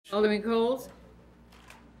Alderman Coles?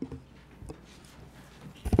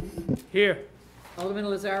 Here. Alderman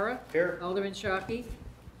Lazara? Here. Alderman Shockey?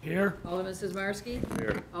 Here. Alderman Sizmarsky?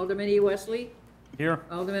 Here. Alderman E. Wesley? Here.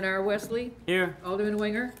 Alderman R. Wesley? Here. Alderman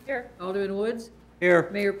Winger? Here. Alderman Woods? Here.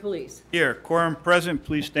 Mayor Police? Here. Quorum present.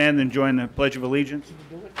 Please stand and join the Pledge of Allegiance.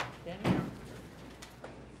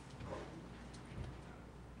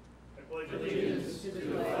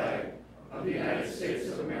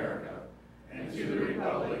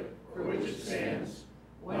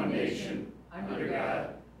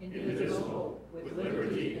 Indivisible, with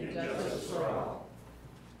liberty and justice for all.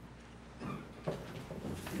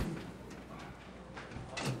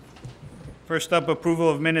 First up, approval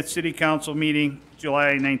of minutes, City Council meeting,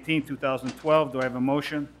 July 19, 2012. Do I have a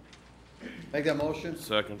motion? Make that motion?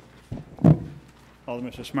 Second.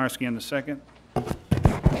 Alderman Sismarski on the second.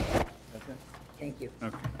 Thank you.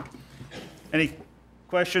 Okay. Any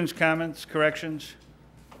questions, comments, corrections?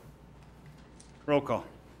 Roll call.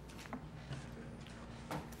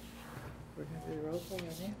 We're going to do the roll call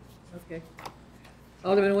right now? Okay.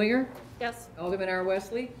 Alderman Winger? Yes. Alderman R.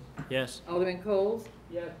 Wesley? Yes. Alderman Coles?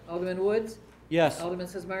 Yes. Alderman Woods? Yes. Alderman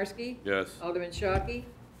Sizmarsky? Yes. Alderman Shockey?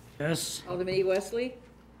 Yes. Alderman E. Wesley?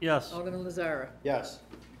 Yes. Alderman Lazara? Yes.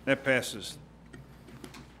 That passes.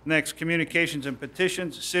 Next, communications and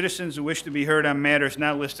petitions. Citizens who wish to be heard on matters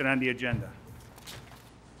not listed on the agenda.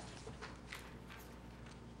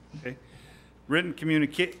 Okay. Written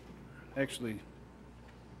actually,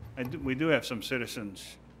 we do have some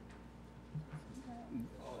citizens.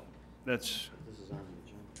 That's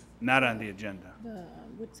not on the agenda. The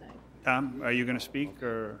Woodside. Tom, are you going to speak,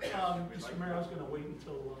 or? Mr. Mayor, I was gonna wait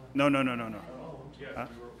until, No. oh, yeah.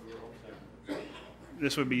 Huh?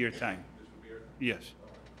 This would be your time. Yes.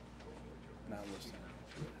 Not listed.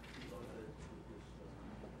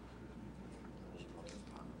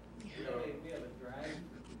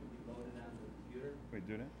 We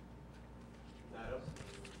do that?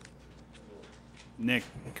 Nick,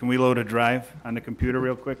 can we load a drive on the computer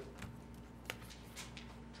real quick?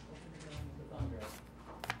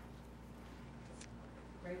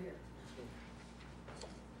 Right here.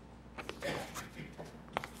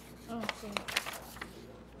 Oh, okay.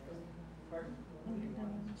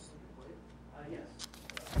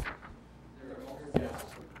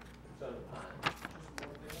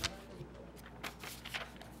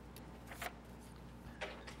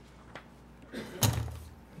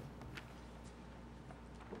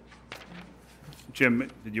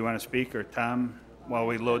 Jim, did you want to speak, or Tom, while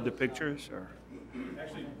we load the pictures, or?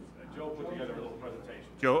 Actually, Joe put together a little presentation.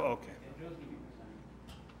 Joe, okay.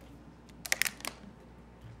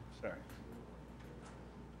 Sorry.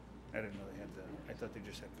 I didn't know they had I thought they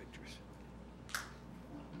just had pictures.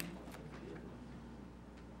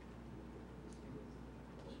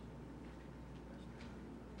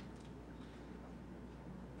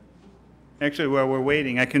 Actually, while we're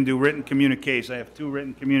waiting, I can do written communiques. I have 2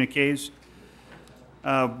 written communiques.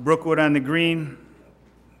 Brookwood on the Green,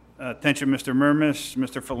 attention Mr. Murmas,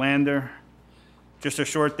 Mr. Philander. Just a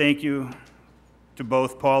short thank you to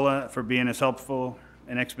both Paula for being as helpful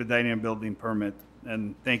in expediting a building permit.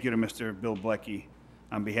 And thank you to Mr. Bill Blecky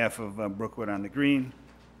on behalf of Brookwood on the Green.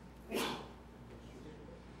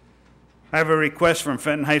 I have a request from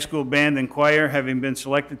Fenton High School Band and Choir, having been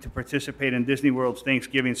selected to participate in Disney World's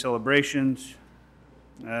Thanksgiving celebrations.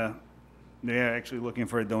 They are actually looking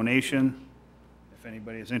for a donation, if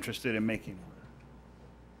anybody is interested in making one.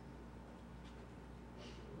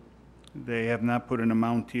 They have not put an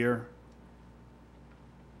amount here.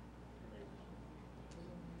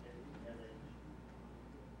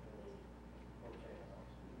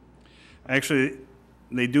 Actually,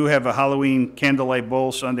 they do have a Halloween candlelight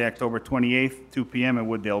bowl Sunday, October 28th, 2 p.m. at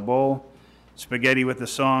Wooddale Bowl. Spaghetti with the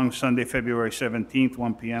Song, Sunday, February 17th,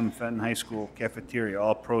 1 p.m., Fenton High School cafeteria.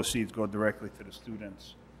 All proceeds go directly to the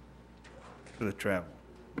students for the travel.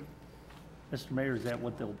 Mr. Mayor, is that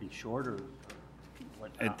what they'll be short, or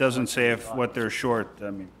what? It doesn't say what they're short.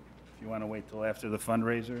 I mean, if you want to wait till after the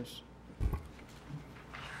fundraisers.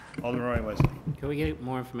 Alderman Roy Wesley. Can we get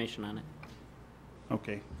more information on it?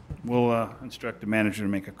 Okay. We'll instruct the manager to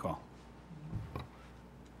make a call.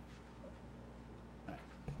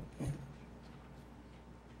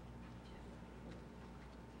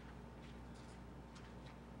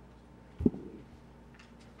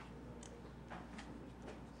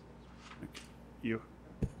 You,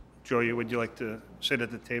 Joe, would you like to sit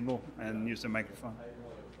at the table and use the microphone?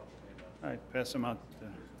 All right, pass them out.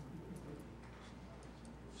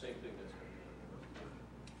 Same thing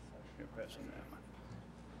Here, pass them that one.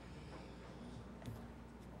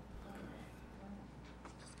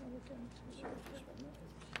 So we can-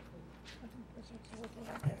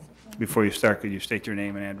 Before you start, could you state your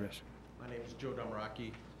name and address? My name is Joe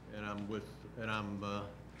Damaraki, and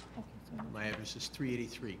my address is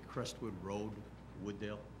 383 Crestwood Road,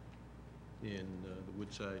 Wooddale, in the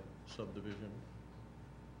Woodside subdivision.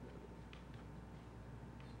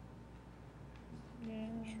 Yeah.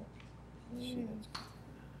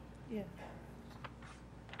 Is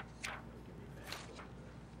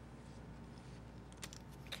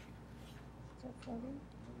that flooding?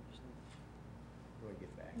 How do I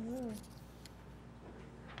get back? Oh.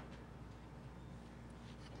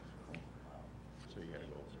 So you gotta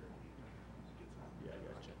go. Yeah, I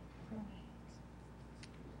got you.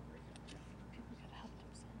 People gotta help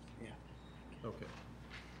themselves. Okay.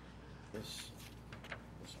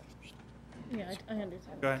 Yeah, I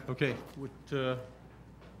understand. Go ahead. Okay, what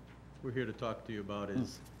we're here to talk to you about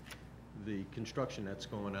is the construction that's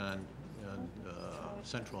going on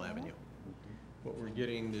Central Avenue. What we're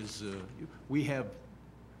getting is, we have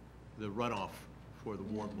the runoff for the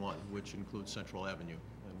Ward 1, which includes Central Avenue.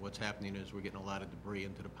 And what's happening is we're getting a lot of debris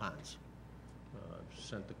into the ponds. I've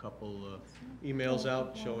sent a couple emails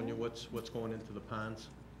out showing you what's going into the ponds.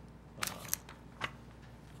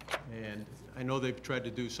 And I know they've tried to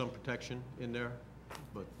do some protection in there,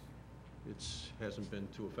 but hasn't been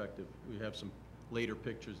too effective. We have some later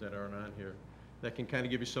pictures that aren't on here that can kind of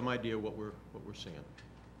give you some idea what we're seeing.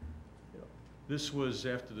 You know, this was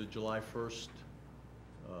after the July 1st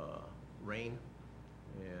rain,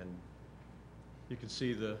 and you can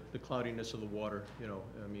see the cloudiness of the water. You know,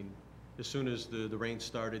 I mean, as soon as the rain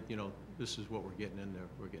started, you know, this is what we're getting in there.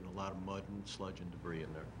 We're getting a lot of mud and sludge and debris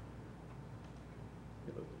in there.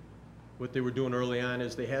 You know, what they were doing early on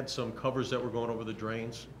is they had some covers that were going over the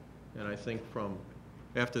drains, and I think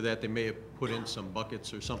after that they may have put in some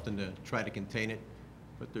buckets or something to try to contain it,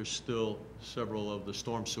 but there's still several of the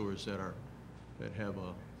storm sewers that have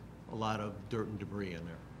a lot of dirt and debris in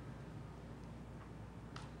there.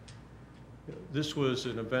 This was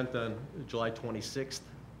an event on July 26th,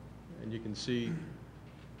 and you can see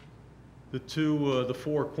the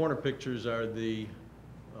four corner pictures are the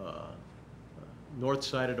north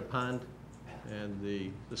side of the pond, and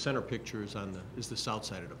the center picture is the south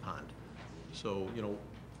side of the pond. So, you know,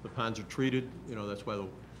 the ponds are treated, you know, that's why the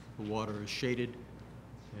water is shaded,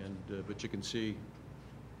 and but you can see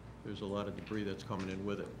there's a lot of debris that's coming in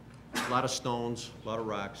with it. A lot of stones, a lot of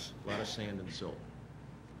rocks, a lot of sand and silt.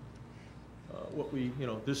 You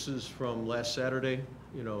know, this is from last Saturday.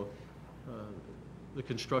 You know, the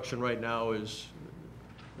construction right now is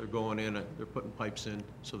they're going in, they're putting pipes in,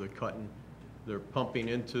 so they're cutting. They're pumping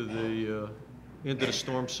into the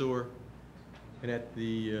storm sewer, and at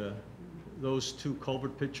those two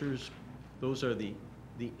culvert pictures, those are the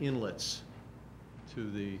inlets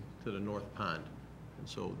to the north pond, and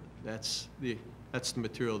so that's the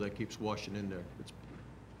material that keeps washing in there.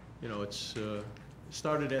 You know, it's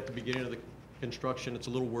started at the beginning of the construction. It's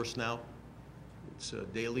a little worse now. It's a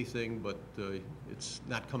daily thing, but it's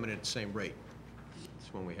not coming at the same rate.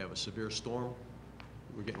 It's when we have a severe storm.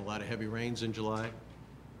 We're getting a lot of heavy rains in July,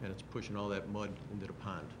 and it's pushing all that mud into the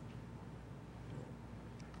pond.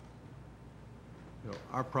 You know,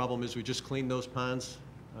 our problem is we just cleaned those ponds.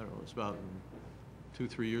 I don't know, it's about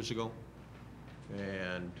 2-3 years ago,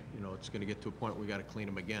 and you know, it's going to get to a point where we got to clean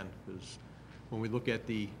them again, because when we look at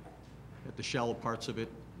the shallow parts of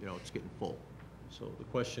it, you know, it's getting full. So the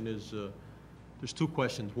question is, there's two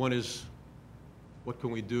questions. One is, what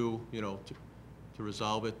can we do, you know, to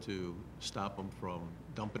resolve it, to stop them from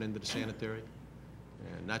dumping into the sanitary,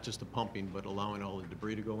 and not just the pumping, but allowing all the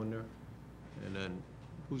debris to go in there. And then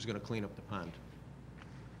who's going to clean up the pond?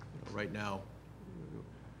 You know, right now,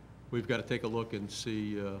 we've got to take a look and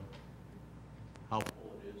see how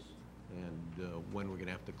full it is and when we're going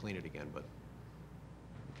to have to clean it again. But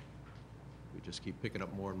we just keep picking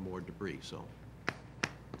up more and more debris. So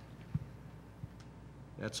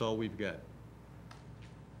that's all we've got.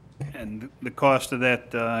 And the cost of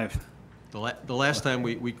that, The last time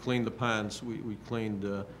we cleaned the ponds, we cleaned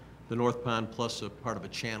the north pond plus a part of a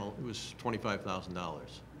channel. It was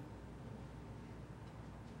 $25,000.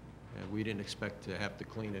 And we didn't expect to have to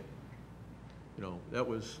clean it. You know, that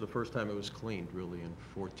was the first time it was cleaned, really, in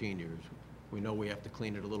 14 years. We know we have to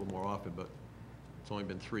clean it a little more often, but it's only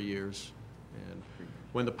been 3 years. And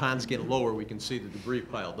when the ponds get lower, we can see the debris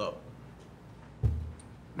piled up.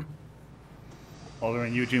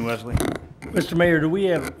 Alderman Eugene Wesley. Mr. Mayor,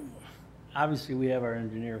 obviously we have our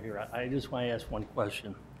engineer here. I just want to ask one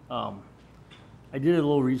question. I did a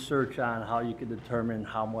little research on how you could determine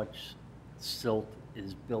how much silt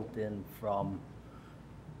is built in from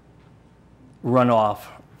runoff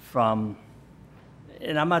from,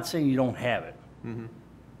 and I'm not saying you don't have it,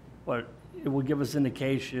 but it will give us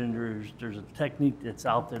indication, there's a technique that's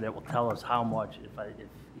out there that will tell us how much, if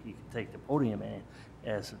you can take the podium and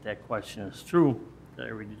ask if that question is true, that I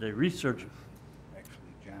already did research. Actually,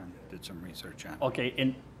 John did some research on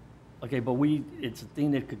it. Okay, but it's a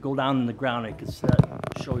thing that could go down in the ground, it could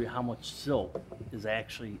show you how much silt is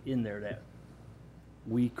actually in there that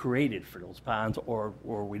we created for those ponds, or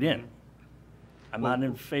we didn't. I'm not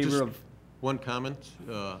in favor Just of, one comment.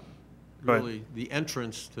 ahead. Really, the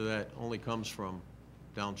entrance to that only comes from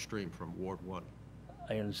downstream, from Ward 1.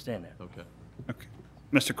 I understand that. Okay. Okay.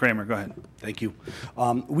 Mr. Kramer, go ahead. Thank you.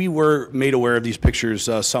 We were made aware of these pictures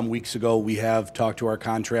some weeks ago. We have talked to our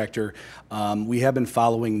contractor. We have been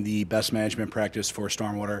following the best management practice for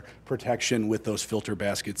stormwater protection with those filter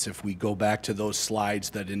baskets. If we go back to those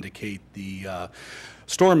slides that indicate the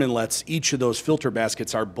storm inlets, each of those filter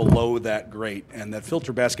baskets are below that grate, and that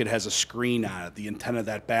filter basket has a screen on it. The intent of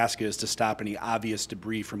that basket is to stop any obvious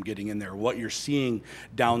debris from getting in there. What you're seeing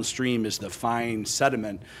downstream is the fine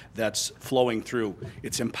sediment that's flowing through.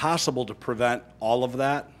 It's impossible to prevent all of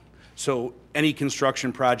that, so any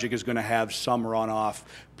construction project is going to have some runoff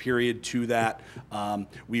period to that.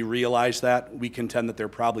 We realize that. We contend that there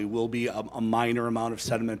probably will be a minor amount of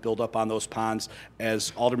sediment buildup on those ponds.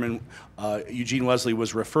 As Alderman Eugene Wesley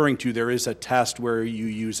was referring to, there is a test where you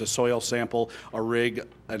use a soil sample, a rig,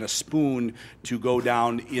 and a spoon to go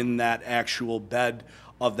down in that actual bed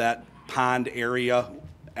of that pond area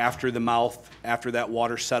after the mouth, after that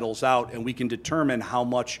water settles out, and we can determine how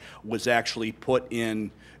much was actually put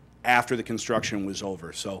in after the construction was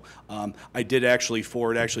over. So I did actually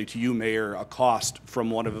forward to you, Mayor, a cost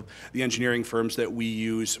from one of the engineering firms that we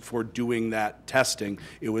use for doing that testing.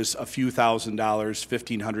 It was a few $1,000s,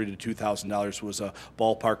 $1,500 to $2,000 was a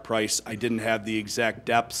ballpark price. I didn't have the exact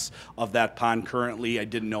depths of that pond currently. I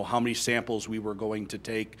didn't know how many samples we were going to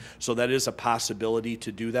take. So that is a possibility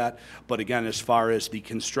to do that. But again, as far as the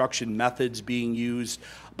construction methods being used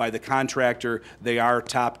by the contractor, they are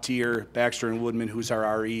top tier. Baxter and Woodman, who's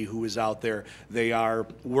our RE, who is out there, they are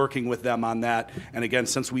working with them on that. And again,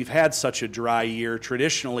 since we've had such a dry year,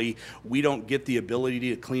 traditionally, we don't get the ability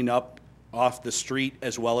to clean up off the street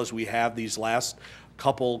as well as we have these last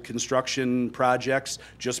couple construction projects,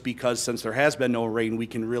 just because since there has been no rain, we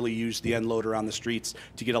can really use the end loader on the streets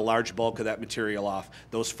to get a large bulk of that material off.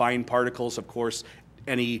 Those fine particles, of course,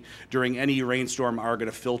 during any rainstorm are going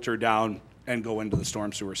to filter down and go into the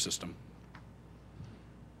storm sewer system.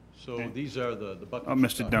 So these are the buckets. Oh, you're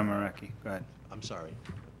Mr. talking about. Domaraki, go ahead. I'm sorry.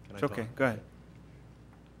 Can I It's okay, talk? go ahead.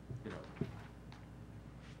 You know,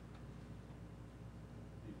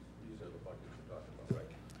 These are the buckets you're talking about, right?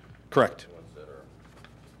 Correct. The ones that are,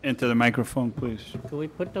 Into the microphone, please. Could we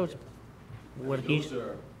put those,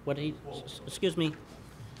 excuse me,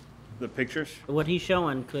 The pictures? what he's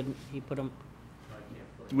showing, could he put them,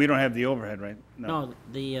 We don't have the overhead, right? no,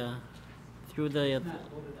 through the,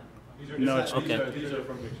 No, it's, okay. These are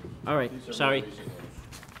from pictures. All right, sorry. you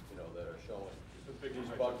know, that are showing,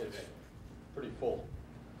 these buckets pretty full.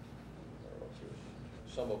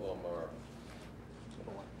 Some of them are,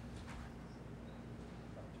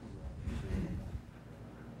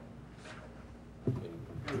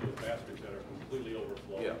 These are baskets that are completely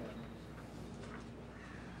overflowing. yeah.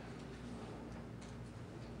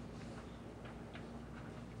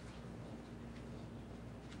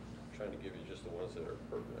 Trying to give you just the ones that are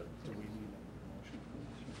pertinent.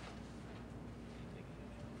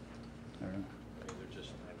 I don't know. I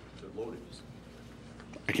mean, they're loaded,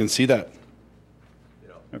 I can see that. you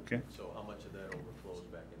know. Okay. So how much of that overflows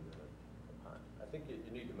back into the pond? I think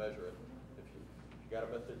you need to measure it. If you got a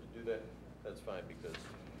method to do that, that's fine, because,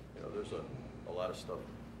 you know, there's a lot of stuff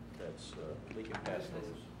that's leaking past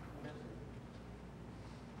those.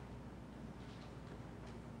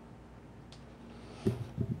 Give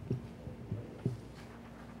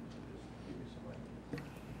you some idea.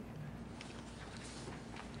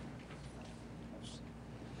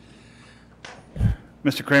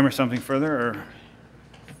 Mr. Kramer, something further, or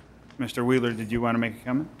Mr. Wheeler, did you want to make a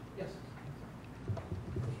comment? Yes.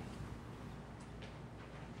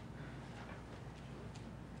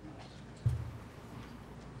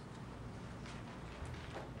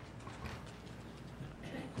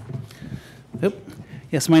 Yep.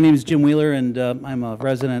 Yes, my name is Jim Wheeler, and I'm a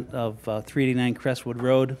resident of 389 Crestwood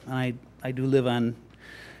Road. I do live on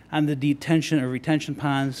the detention or retention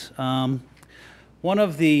ponds. One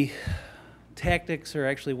of the tactics, or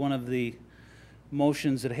actually one of the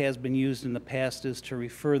motions that has been used in the past, is to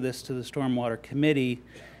refer this to the Stormwater Committee,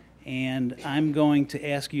 and I'm going to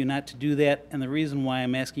ask you not to do that. And the reason why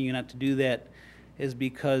I'm asking you not to do that is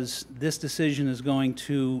because this decision is going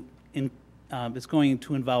to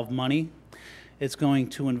involve money. It's going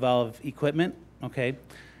to involve equipment, okay?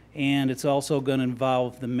 And it's also going to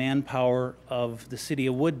involve the manpower of the city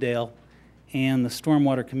of Wooddale, and the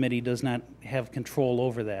Stormwater Committee does not have control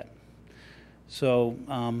over that. So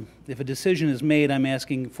if a decision is made, I'm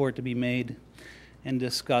asking for it to be made and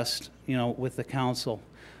discussed, with the council.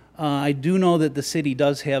 I do know that the city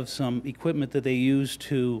does have some equipment that they use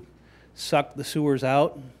to suck the sewers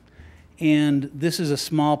out. And this is a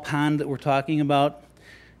small pond that we're talking about,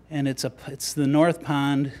 and it's the north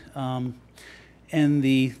pond, and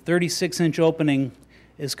the 36-inch opening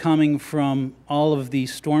is coming from all of the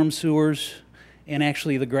storm sewers and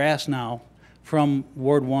actually the grass now from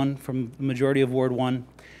Ward 1, from the majority of Ward 1.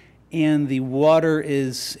 And the water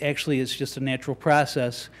is actually, it's just a natural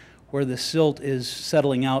process where the silt is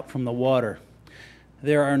settling out from the water.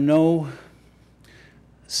 There are no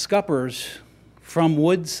scuppers from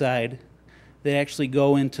Woodside that actually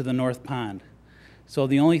go into the North Pond. So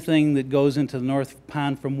the only thing that goes into the North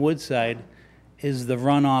Pond from Woodside is the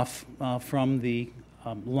runoff from the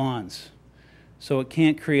lawns. So it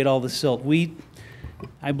can't create all the silt.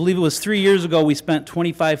 I believe it was 3 years ago, we spent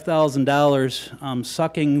 $25,000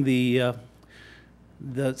 sucking the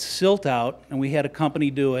silt out, and we had a company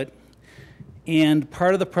do it. And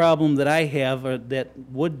part of the problem that I have, or that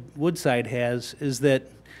Woodside has, is that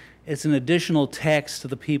it's an additional tax to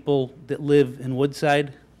the people that live in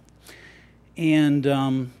Woodside. And,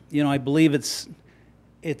 I believe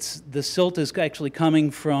the silt is actually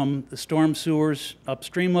coming from the storm sewers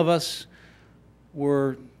upstream of us.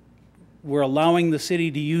 We're allowing the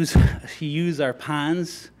city to use our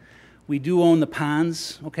ponds. We do own the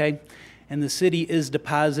ponds, okay? And the city is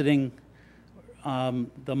depositing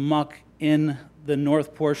the muck in the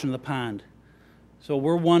north portion of the pond. So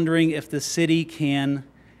we're wondering if the city can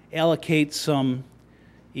allocate some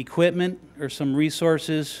equipment or some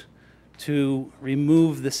resources to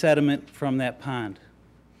remove the sediment from that pond.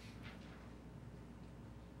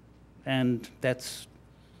 And that's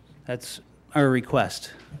our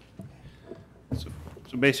request. So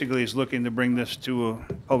basically, he's looking to bring this to a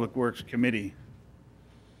Public Works Committee.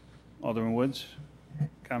 Alderman Woods,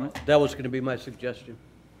 comment? That was going to be my suggestion.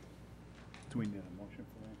 Do we need a motion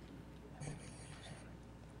for that?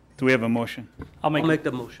 Do we have a motion? I'll make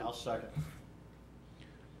the motion. I'll second.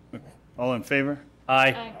 All in favor?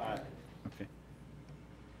 Aye. Okay.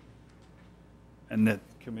 And that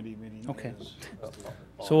committee meeting Okay. is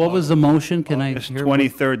So what was the motion? Can I August hear?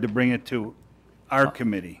 23rd to bring it to our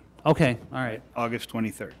committee, Okay, all right. August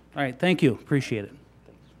 23rd. All right, thank you, appreciate it.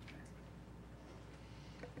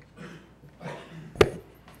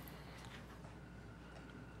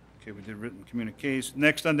 Okay, we did written communiques.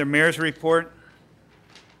 Next, under mayor's report.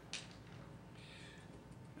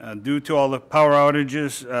 Due to all the power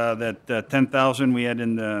outages, that 10,000 we had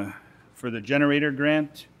for the generator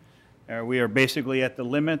grant, we are basically at the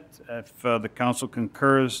limit. If the council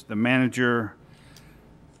concurs, the manager,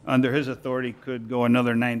 under his authority, could go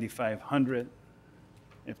another 9,500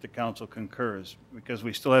 if the council concurs, because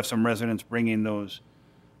we still have some residents bringing those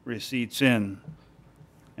receipts in.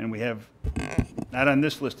 And we have, not on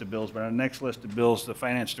this list of bills, but on the next list of bills, the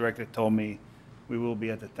finance director told me we will be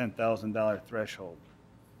at the $10,000 threshold.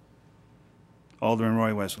 Alderman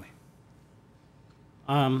Roy Wesley.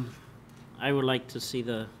 I would like to see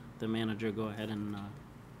the manager go ahead and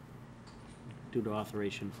do the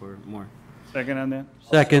authorization for more. Second on that?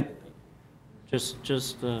 Second. Just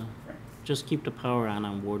keep the power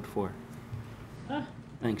on Ward 4.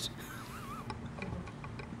 Thanks.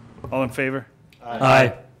 All in favor?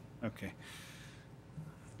 Aye. Okay.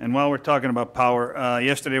 And while we're talking about power,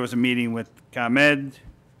 yesterday was a meeting with ComEd.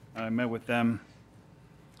 I met with them.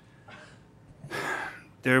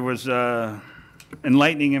 There was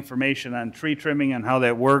enlightening information on tree trimming and how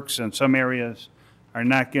that works, and some areas are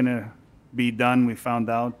not going to be done, we found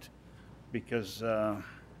out, because,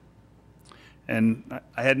 and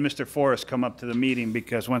I had Mr. Forrest come up to the meeting,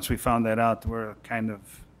 because once we found that out, we're kind of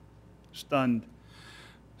stunned.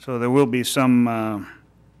 So there will be some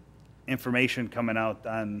information coming out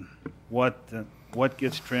on what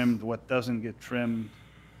gets trimmed, what doesn't get trimmed.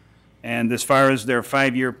 And as far as their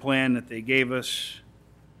 5-year plan that they gave us,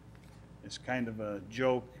 it's kind of a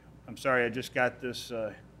joke. I'm sorry, I just got this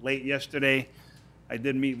late yesterday. I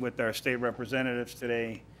did meet with our state representatives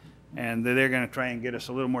today, and they're going to try and get us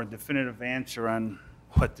a little more definitive answer on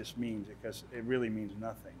what this means, because it really means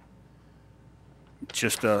nothing. It's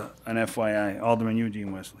just an FYI. Alderman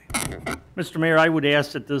Eugene Wesley. Mr. Mayor, I would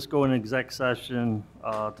ask that this go in exec session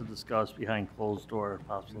to discuss behind closed door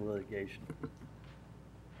possible litigation.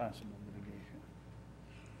 Possible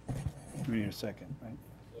litigation. We need a second, right?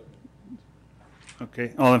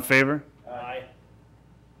 Okay, all in favor? Aye.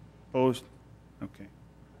 Opposed? Okay.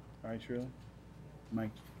 All right, Shirley? Mike?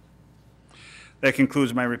 That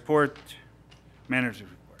concludes my report. Manager's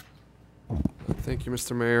report. Thank you,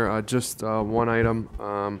 Mr. Mayor. Just one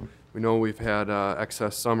item. We know we've had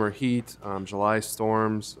excess summer heat, July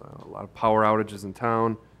storms, a lot of power outages in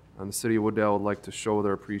town. The City of Wooddale would like to show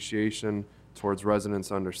their appreciation towards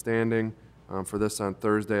residents' understanding. For this on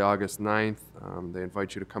Thursday, August 9th, they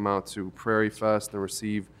invite you to come out to Prairie Fest and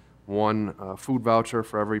receive one food voucher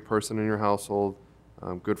for every person in your household,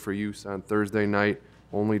 good for use on Thursday night,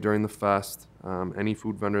 only during the fest. Any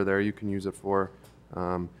food vendor there you can use it for.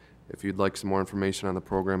 If you'd like some more information on the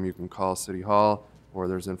program, you can call City Hall, or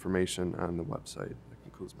there's information on the website. That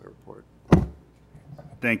concludes my report.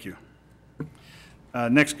 Thank you.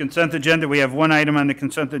 Next consent agenda, we have one item on the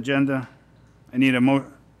consent agenda. I need a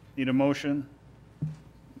motion.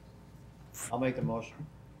 I'll make the motion.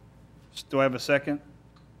 Do I have a second?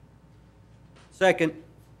 Second.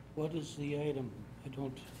 What is the item? I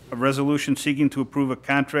don't. A resolution seeking to approve a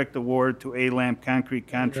contract award to A-Lamp Concrete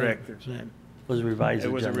Contractors. Was a revised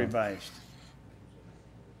It was a agenda. revised.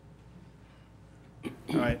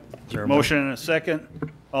 All right, Is there a motion and a second.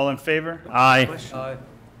 All in favor? Aye. Aye.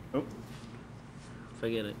 Oh,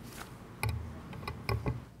 Forget it.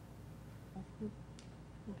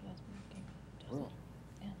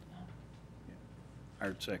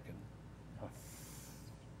 Art second.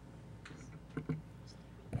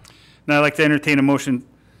 Now I'd like to entertain a motion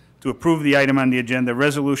to approve the item on the agenda,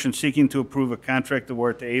 resolution seeking to approve a contract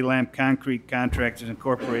award to A-Lamp Concrete Contractors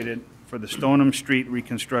Incorporated for the Stoneham Street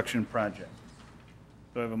Reconstruction Project.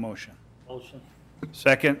 Do I have a motion? Motion.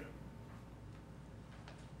 Second?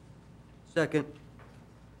 Second.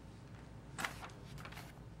 Do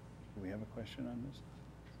we have a question on this?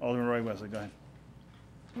 Alderman Roy Wesley, go ahead.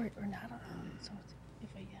 Or not, so it's, if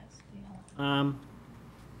a yes, you know.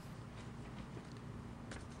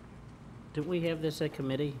 Didn't we have this at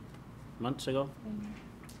committee months ago? I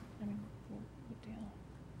mean, what deal?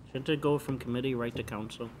 Shouldn't it go from committee right to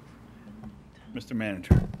council? Mr.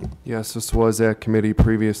 Manager. Yes, this was at committee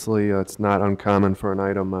previously. It's not uncommon for an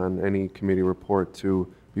item on any committee report to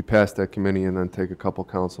be passed at committee and then take a couple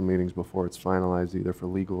council meetings before it's finalized, either for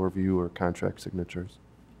legal review or contract signatures.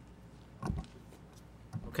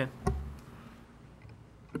 Okay.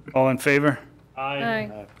 All in favor?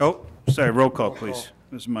 Aye. Oh, sorry, roll call, please.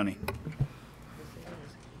 Ms. Money.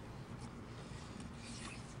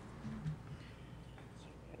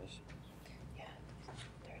 Yeah,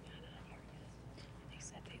 they're not on here yet. They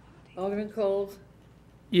said they would take. Alderman Coles,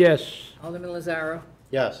 Yes. Alderman Lazaro,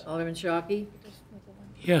 Yes. Alderman Shockey,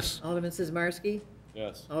 Yes. Alderman Sizmarsky,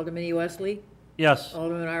 Yes. Alderman E. Wesley, Yes.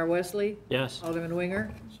 Alderman R. Wesley, Yes. Alderman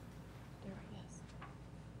Winger,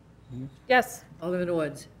 Yes. Yes. Alderman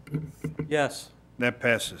Woods. Yes. That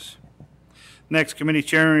passes. Next, committee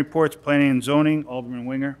chairman reports, planning and zoning, Alderman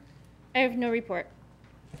Winger. I have no report.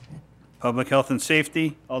 Public health and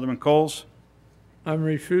safety, Alderman Coles. I'm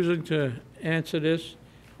refusing to answer this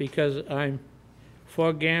because I'm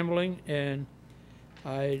for gambling and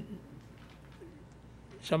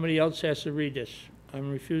somebody else has to read this.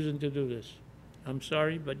 I'm refusing to do this. I'm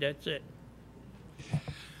sorry, but that's it.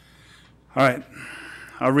 All right,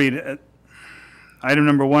 I'll read it. Item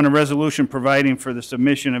number 1, a resolution providing for the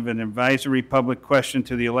submission of an advisory public question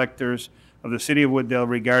to the electors of the City of Wooddale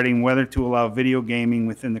regarding whether to allow video gaming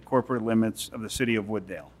within the corporate limits of the City of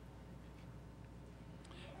Wooddale.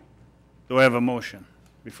 Do I have a motion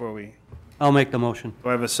before we, I'll make the motion. do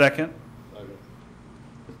I have a second?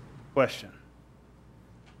 Question.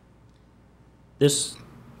 This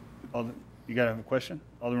You got a question?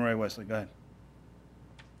 Alderman Roy Wesley, go ahead.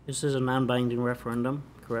 is a non-binding referendum,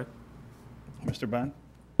 correct? Mr. Bond?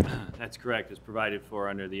 That's correct. It's provided for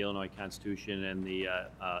under the Illinois Constitution and the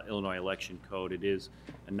Illinois Election Code. It is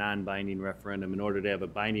a non-binding referendum. In order to have a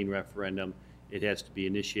binding referendum, it has to be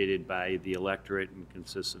initiated by the electorate and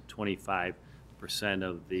consists of 25%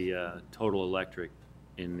 of the total electorate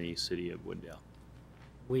in the city of Wooddale.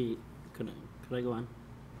 Could I go on?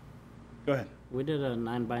 Go ahead. We did a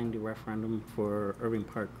non-binding referendum for Irving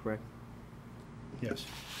Park, correct? Yes.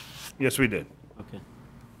 Yes, we did. Okay,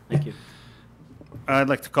 thank you. I'd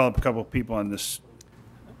like to call up a couple of people on this.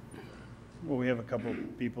 Well, we have a couple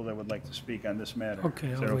of people that would like to speak on this matter. Okay,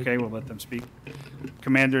 Is that I'll wait. okay? We'll let them speak.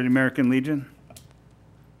 Commander of the American Legion?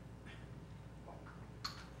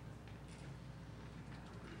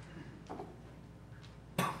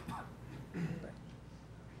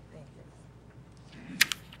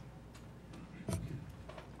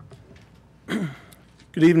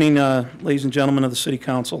 Good evening, ladies and gentlemen of the City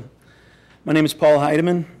Council. My name is Paul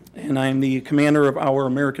Heidemann, and I am the commander of our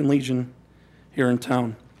American Legion here in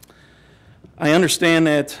town. I understand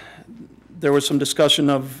that there was some discussion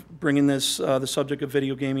of bringing this, the subject of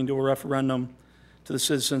video gaming to a referendum to the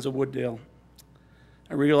citizens of Wooddale.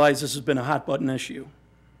 I realize this has been a hot button issue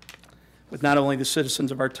with not only the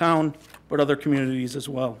citizens of our town, but other communities as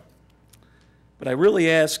well. But I really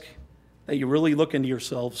ask that you really look into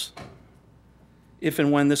yourselves if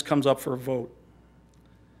and when this comes up for a vote.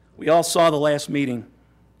 We all saw the last meeting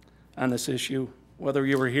on this issue, whether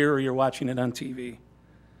you were here or you're watching it on TV.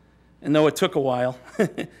 And though it took a while,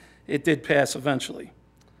 it did pass eventually.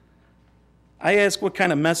 I ask, what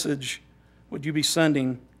kind of message would you be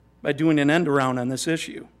sending by doing an end around on this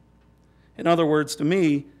issue? In other words, to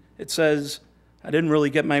me, it says, I didn't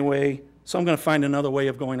really get my way, so I'm going to find another way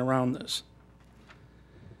of going around this.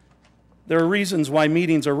 There are reasons why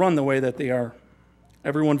meetings are run the way that they are.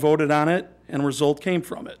 Everyone voted on it, and a result came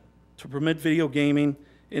from it, to permit video gaming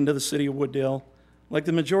into the city of Wooddale, like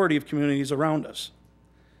the majority of communities around us.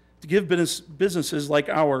 To give businesses like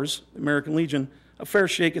ours, the American Legion, a fair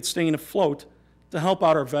shake at staying afloat to help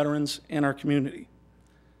out our veterans and our community.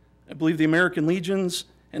 I believe the American Legions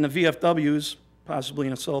and the VFWs, possibly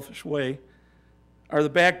in a selfish way, are the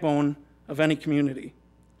backbone of any community.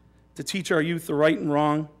 To teach our youth the right and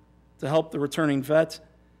wrong, to help the returning vet,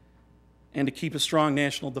 and to keep a strong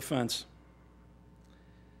national defense.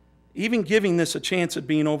 Even giving this a chance at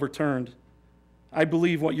being overturned, I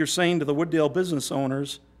believe what you're saying to the Wooddale business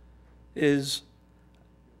owners is,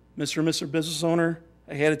 Mr. and Mr. Business Owner,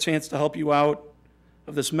 I had a chance to help you out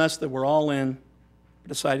of this mess that we're all in,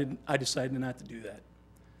 but I decided not to do that.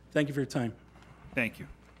 Thank you for your time. Thank you.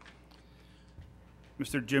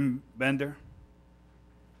 Mr. Jim Bender?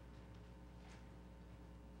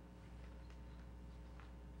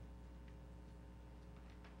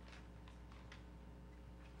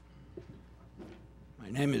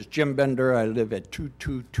 My name is Jim Bender. I live at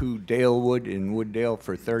 222 Dalewood in Wooddale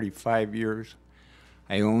for 35 years.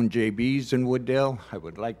 I own JB's in Wooddale. I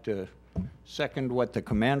would like to second what the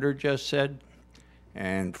commander just said.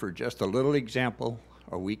 And for just a little example,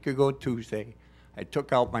 a week ago Tuesday, I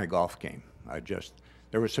took out my golf game.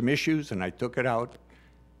 There were some issues and I took it out.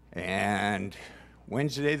 And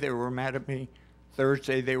Wednesday they were mad at me.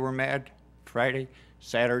 Thursday they were mad. Friday,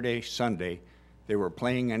 Saturday, Sunday, they were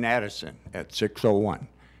playing in Addison at 6:01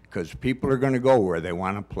 because people are going to go where they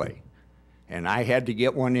want to play. And I had to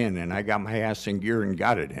get one in, and I got my ass in gear and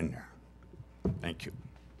got it in there. Thank you.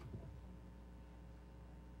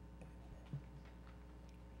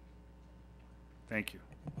 Thank you.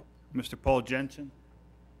 Mr. Paul Jensen?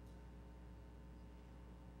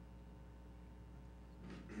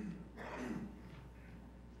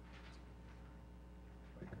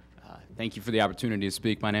 Thank you for the opportunity to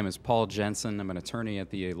speak. My name is Paul Jensen. I'm an attorney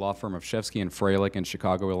at the law firm of Shevsky and Freilich in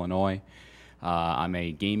Chicago, Illinois. I'm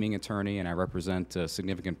a gaming attorney, and I represent a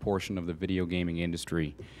significant portion of the video gaming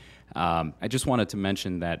industry. I just wanted to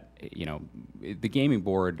mention that, you know, the gaming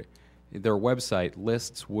board, their website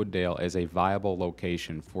lists Wooddale as a viable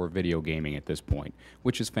location for video gaming at this point,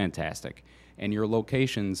 which is fantastic. And your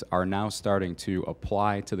locations are now starting to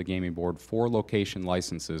apply to the gaming board for location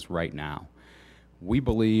licenses right now. We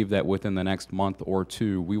believe that within the next month or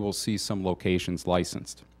two, we will see some locations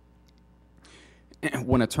licensed.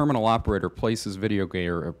 When a terminal operator places video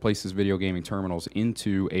gaming terminals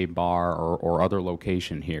into a bar or other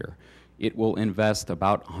location here, it will invest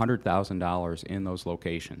about $100,000 in those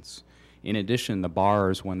locations. In addition, the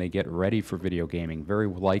bars, when they get ready for video gaming, very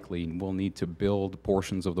likely will need to build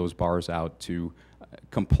portions of those bars out to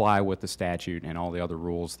comply with the statute and all the other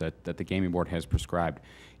rules that the gaming board has prescribed.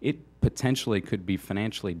 It potentially could be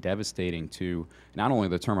financially devastating to not only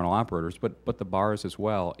the terminal operators, but the bars as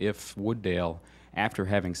well, if Wooddale, after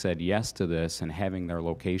having said yes to this and having their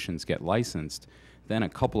locations get licensed, then a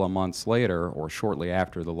couple of months later or shortly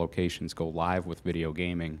after the locations go live with video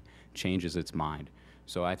gaming, changes its mind.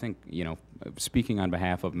 So I think, you know, speaking on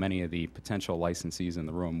behalf of many of the potential licensees in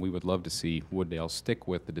the room, we would love to see Wooddale stick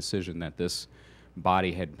with the decision that this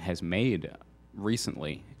body has made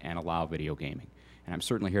recently and allow video gaming. And I'm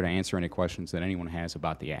certainly here to answer any questions that anyone has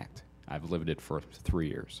about the act. I've lived it for 3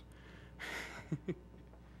 years.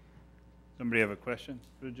 Somebody have a question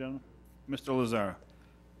for the gentleman? Mr. Lazara.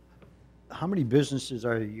 How many businesses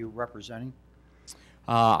are you representing?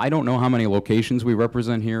 I don't know how many locations we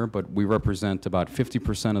represent here, but we represent about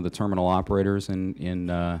 50% of the terminal operators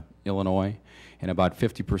in Illinois and about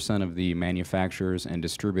 50% of the manufacturers and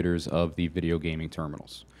distributors of the video gaming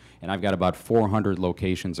terminals. And I've got about 400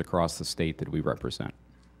 locations across the state that we represent.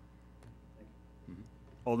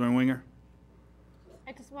 Alderman Winger?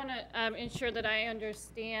 I just want to ensure that I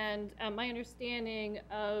understand, my understanding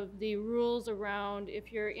of the rules around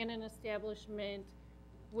if you're in an establishment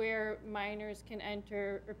where minors can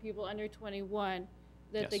enter or people under 21,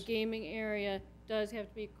 that the Yes. gaming area does have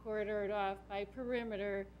to be corridored off by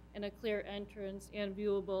perimeter and a clear entrance and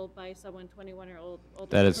viewable by someone 21 or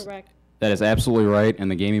older, correct? That is absolutely right,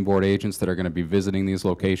 and the gaming board agents that are going to be visiting these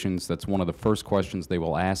locations, that's one of the first questions they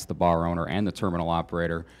will ask the bar owner and the terminal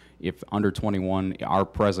operator. If under 21 are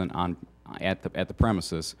present at the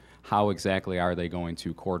premises, how exactly are they going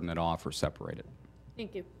to cordon it off or separate it?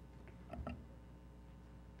 Thank you.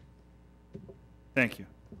 Thank you.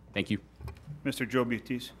 Thank you. Mr. Joe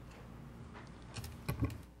Baptiste.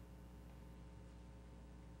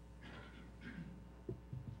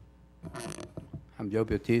 I'm Joe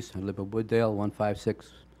Baptiste. I live in Wooddale,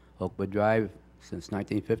 156 Oakwood Drive, since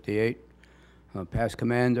 1958. I'm a past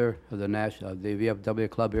commander of the VFW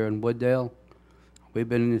club here in Wooddale. We've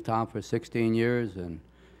been in the town for 16 years, and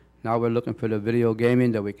now we're looking for the video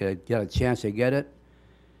gaming that we could get a chance to get it.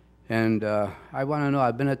 And I want to know,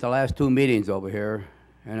 I've been at the last 2 meetings over here,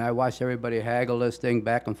 and I watched everybody haggle this thing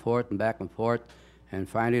back and forth, and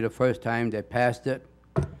finally the first time they passed it,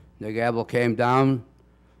 the gavel came down.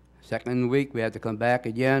 Second week, we had to come back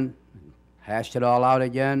again, hashed it all out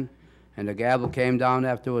again, and the gavel came down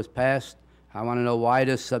after it was passed. I want to know why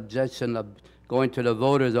this suggestion of going to the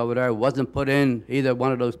voters over there wasn't put in either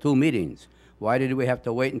one of those 2 meetings. Why did we have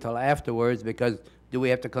to wait until afterwards? Because do we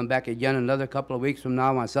have to come back again another couple of weeks from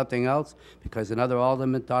now on something else? Because another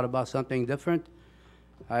alderman thought about something different?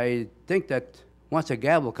 I think that once a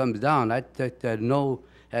gavel comes down, I think that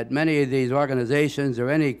at many of these organizations or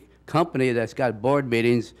any company that's got board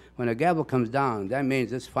meetings, when a gavel comes down, that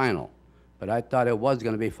means it's final. But I thought it was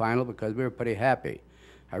going to be final because we were pretty happy.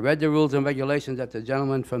 I read the rules and regulations that the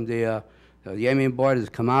gentleman from the gaming board has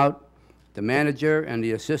come out. The manager and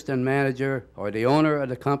the assistant manager, or the owner of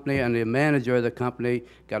the company and the manager of the company,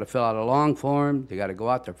 got to fill out a long form. They got to go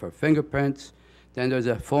out there for fingerprints. Then there's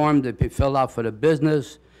a form to be filled out for the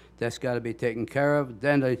business. That's got to be taken care of.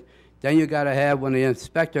 Then you got to have, when the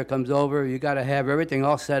inspector comes over, you got to have everything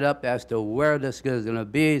all set up as to where this is going to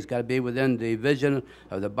be. It's got to be within the vision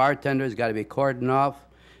of the bartender. It's got to be cordoned off.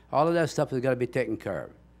 All of that stuff has got to be taken care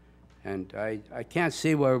of. And I can't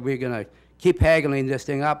see where we're going to keep haggling this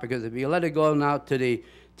thing up, because if you let it go now to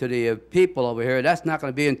the people over here, that's not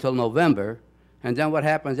going to be until November. And then what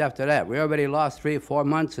happens after that? We already lost 3 or 4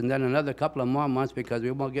 months, and then another couple of more months because we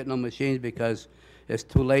won't get no machines because it's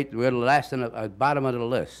too late. We're last in the bottom of the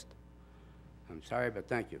list. I'm sorry, but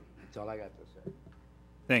thank you. That's all I got to say.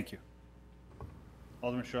 Thank you.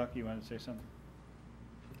 Alderman Schrock, you wanted to say something?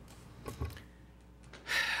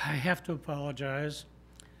 I have to apologize.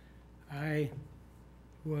 I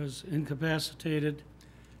was incapacitated,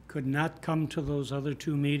 could not come to those other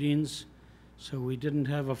 2 meetings, so we didn't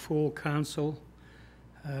have a full council.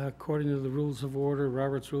 According to the rules of order,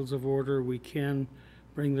 Robert's Rules of Order, we can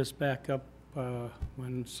bring this back up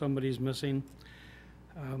when somebody's missing.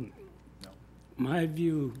 My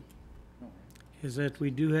view is that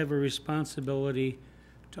we do have a responsibility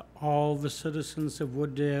to all the citizens of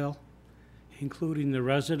Wooddale, including the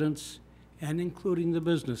residents and including the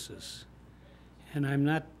businesses. And I'm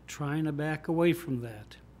not trying to back away from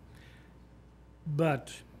that.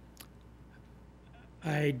 But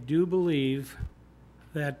I do believe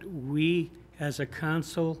that we as a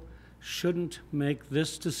council shouldn't make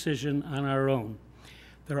this decision on our own.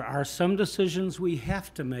 There are some decisions we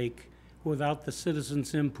have to make without the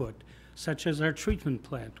citizens' input, such as our treatment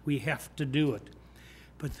plant. We have to do it.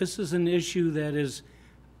 But this is an issue that is,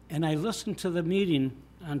 and I listened to the meeting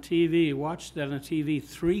on TV, watched it on TV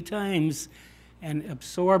 3 times, and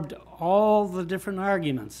absorbed all the different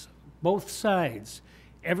arguments, both sides,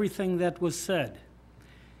 everything that was said.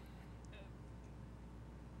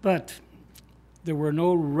 But there were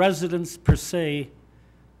no residents per se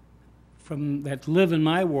that live in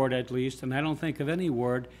my ward at least, and I don't think of any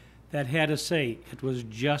ward, that had a say. It was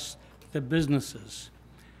just the businesses.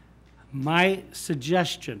 My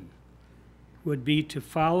suggestion would be to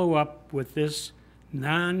follow up with this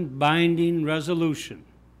non-binding resolution.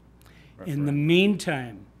 In the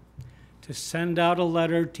meantime, to send out a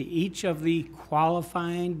letter to each of the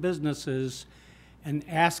qualifying businesses and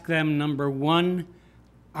ask them, number 1,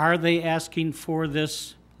 are they asking for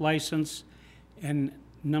this license? And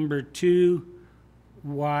number 2,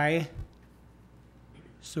 why?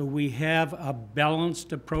 So we have a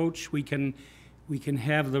balanced approach. We can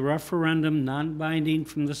have the referendum non-binding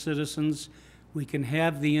from the citizens. We can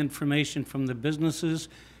have the information from the businesses.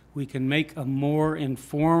 We can make a more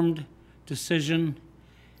informed decision.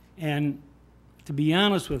 And to be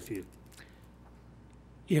honest with you,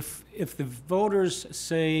 if the voters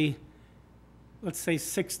say, let's say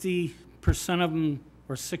 60% of them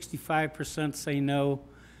or 65% say no,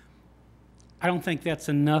 I don't think that's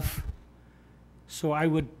enough, so I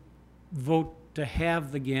would vote to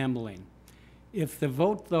have the gambling. If the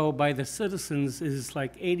vote, though, by the citizens is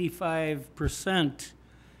like 85%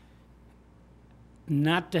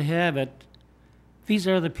 not to have it, these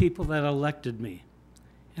are the people that elected me,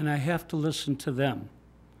 and I have to listen to them.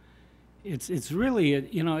 It's really,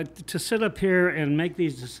 you know, to sit up here and make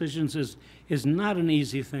these decisions is not an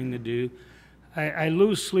easy thing to do. I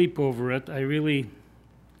lose sleep over it. I really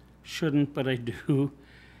shouldn't, but I do.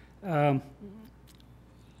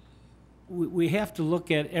 We have to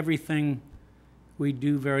look at everything we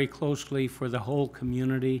do very closely for the whole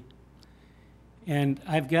community. And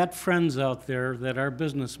I've got friends out there that are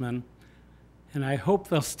businessmen, and I hope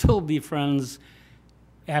they'll still be friends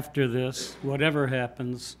after this, whatever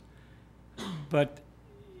happens. But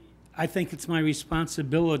I think it's my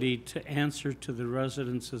responsibility to answer to the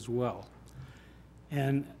residents as well.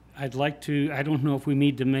 And I'd like to, I don't know if we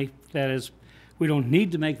need to make that as, we don't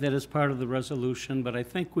need to make that as part of the resolution, but I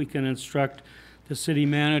think we can instruct the city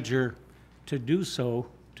manager to do so,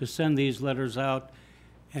 to send these letters out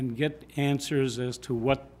and get answers as to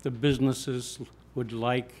what the businesses would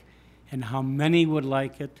like and how many would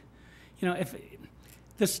like it. You know, if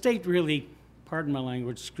the state really, pardon my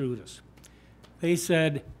language, screwed us. They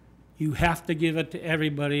said, you have to give it to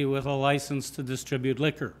everybody with a license to distribute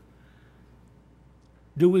liquor.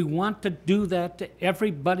 Do we want to do that to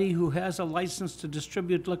everybody who has a license to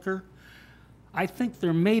distribute liquor? I think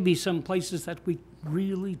there may be some places that we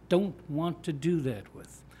really don't want to do that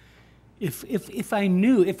with. If I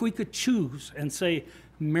knew, if we could choose and say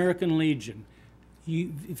American Legion,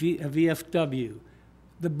 VFW,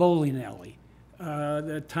 the bowling alley,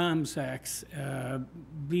 the Tom Sachs,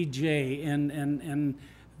 BJ, and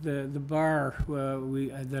the bar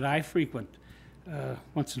that I frequent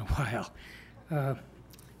once in a while,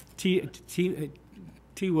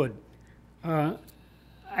 T-Wood,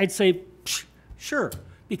 I'd say, sure,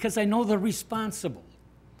 because I know they're responsible.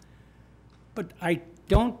 But I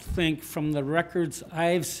don't think from the records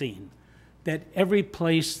I've seen that every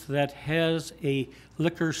place that has a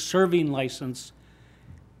liquor serving license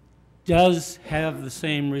does have the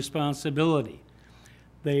same responsibility.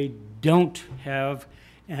 They don't have,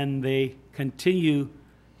 and they continue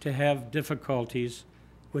to have difficulties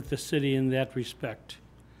with the city in that respect.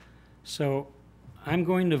 So I'm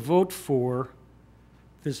going to vote for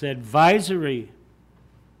this advisory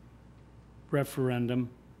referendum,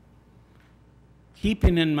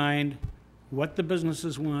 keeping in mind what the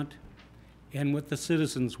businesses want and what the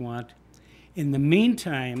citizens want. In the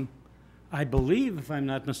meantime, I believe, if I'm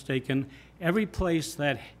not mistaken, every place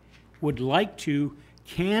that would like to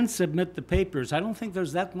can submit the papers. I don't think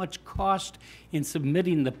there's that much cost in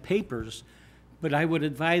submitting the papers, but I would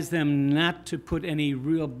advise them not to put any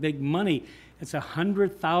real big money. It's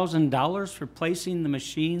 $100,000 for placing the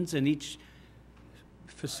machines in each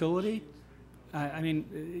facility. I mean,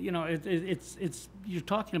 you know, it's you're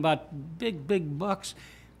talking about big bucks.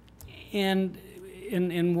 And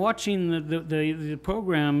in watching the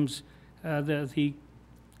programs, the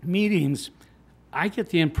meetings, I get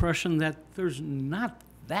the impression that there's not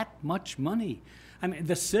that much money. I mean,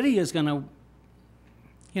 the city is going to,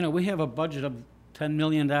 you know, we have a budget of $10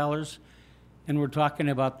 million, and we're talking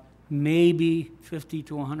about maybe $50,000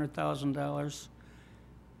 to $100,000.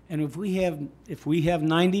 And if we have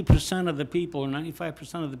 90% of the people or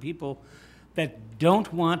 95% of the people that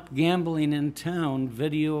don't want gambling in town,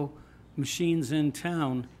 video machines in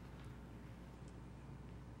town,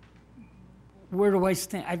 where do I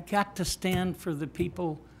stand? I've got to stand for the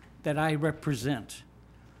people that I represent.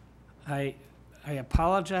 I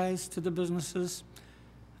apologize to the businesses,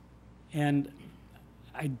 and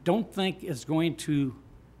I don't think it's going to,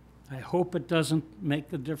 I hope it doesn't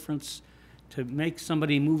make a difference to make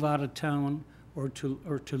somebody move out of town or to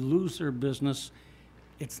lose their business.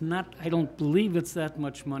 It's not, I don't believe it's that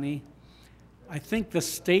much money. I think the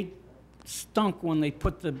state stunk when they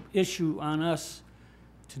put the issue on us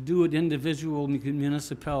to do it individual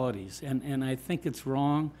municipalities, and I think it's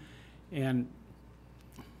wrong. And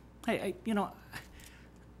you know,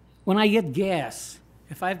 when I get gas,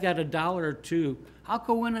 if I've got $1 or $2, I'll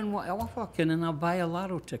go in and I'll walk in and I'll buy a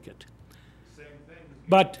lotto ticket. Same thing.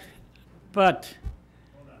 But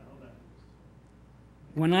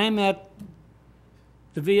when I'm at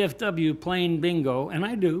the VFW playing bingo, and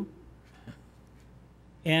I do,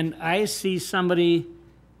 and I see somebody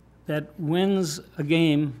that wins a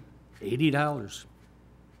game, $80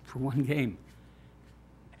 for one game,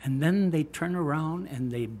 and then they turn around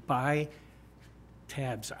and they buy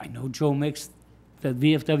tabs. I know Joe makes, the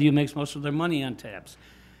VFW makes most of their money on tabs,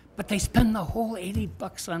 but they spend the whole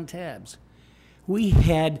 $80 on tabs. We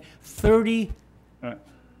had 30 All right.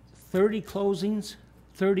 30 closings,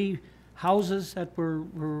 30 houses that were,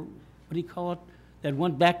 what do you call it, that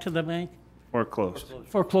went back to the bank, Foreclosed.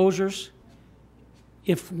 foreclosures.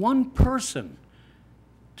 If one person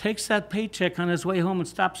takes that paycheck on his way home and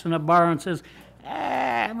stops in a bar and says,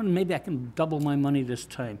 maybe I can double my money this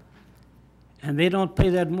time, and they don't pay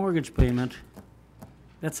that mortgage payment,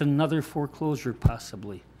 that's another foreclosure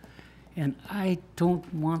possibly. And I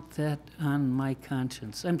don't want that on my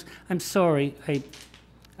conscience. I'm sorry,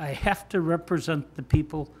 I have to represent the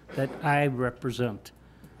people that I represent.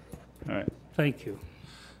 All right. Thank you.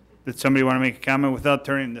 Did somebody want to make a comment without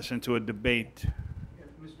turning this into a debate?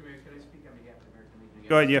 Mr. Mayor, can I speak on behalf of the American Legion?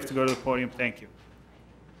 Go ahead, you have to go to the podium. Thank you.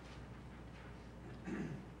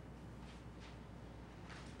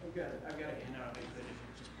 I've got a handout, if you could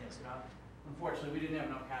just pass it out. Unfortunately, we didn't have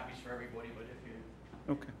enough copies for everybody, but if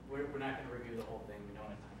you, Okay. we're not going to review the whole thing, we don't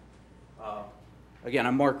have time. Again,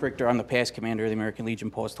 I'm Mark Richter, I'm the past commander of the American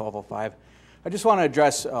Legion Post 1205. I just want to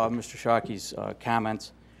address Mr. Shockey's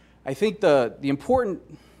comments. I think the important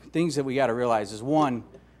things that we got to realize is, one,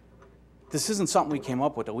 this isn't something we came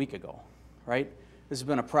up with a week ago, right? This has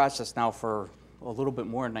been a process now for a little bit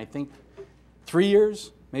more than, I think, 3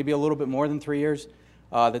 years, maybe a little bit more than 3 years,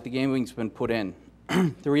 that the gaming's been put in.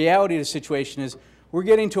 The reality of the situation is we're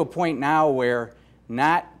getting to a point now where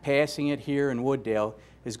not passing it here in Wooddale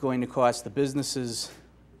is going to cost the businesses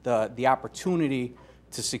the opportunity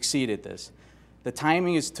to succeed at this. The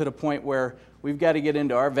timing is to the point where we've got to get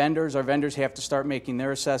into our vendors. Our vendors have to start making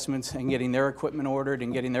their assessments and getting their equipment ordered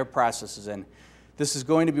and getting their processes in. This is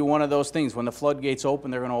going to be one of those things. When the floodgates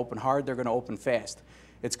open, they're going to open hard, they're going to open fast.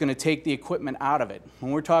 It's going to take the equipment out of it.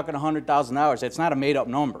 When we're talking $100,000, that's not a made-up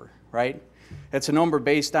number, right? It's a number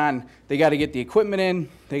based on they got to get the equipment in,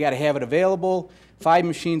 they got to have it available, 5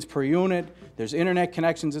 machines per unit, there's internet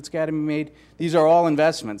connections that's got to be made. These are all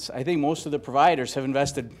investments. I think most of the providers have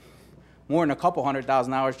invested more than a couple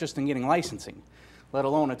 $100,000 just in getting licensing, let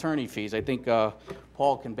alone attorney fees. I think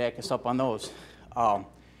Paul can back us up on those.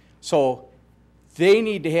 So they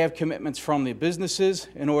need to have commitments from the businesses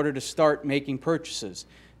in order to start making purchases.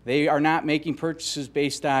 They are not making purchases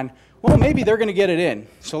based on, well, maybe they're going to get it in.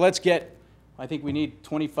 So let's get, I think we need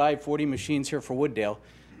 25, 40 machines here for Wooddale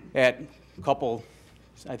at a couple,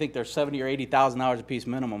 I think there's $70,000 or $80,000 a piece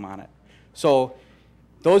minimum on it. So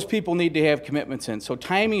those people need to have commitments in. So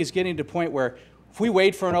timing is getting to the point where if we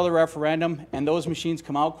wait for another referendum and those machines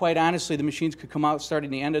come out, quite honestly, the machines could come out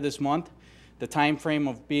starting the end of this month. The time frame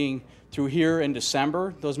of being through here in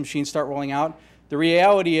December, those machines start rolling out. The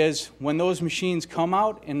reality is when those machines come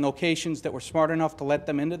out in locations that were smart enough to let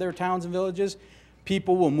them into their towns and villages,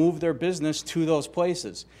 people will move their business to those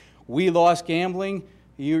places. We lost gambling.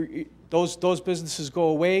 Those businesses go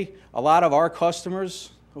away. A lot of our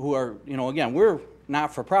customers who are, again, we're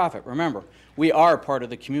not for profit. Remember, we are part of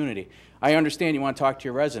the community. I understand you want to talk to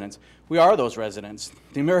your residents. We are those residents.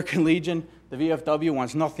 The American Legion, the VFW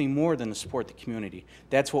wants nothing more than to support the community.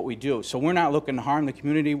 That's what we do. So we're not looking to harm the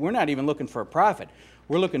community. We're not even looking for a profit.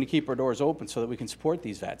 We're looking to keep our doors open so that we can support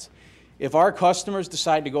these vets. If our customers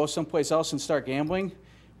decide to go someplace else and start gambling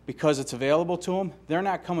because it's available to them, they're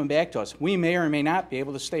not coming back to us. We may or may not be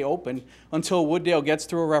able to stay open until Wooddale gets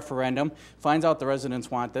through a referendum, finds out the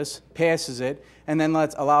residents want this, passes it, and then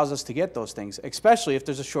allows us to get those things, especially if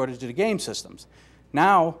there's a shortage of the game systems.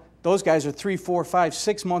 Now, those guys are 3, 4, 5,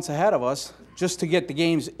 6 months ahead of us just to get the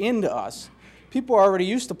games into us. People are already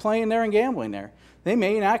used to playing there and gambling there. They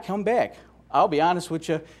may not come back. I'll be honest with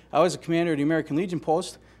you, I was a commander of the American Legion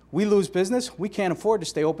Post. We lose business, we can't afford to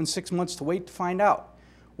stay open 6 months to wait to find out.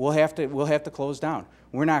 We'll have to close down.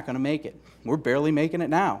 We're not going to make it. We're barely making it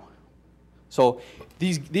now. So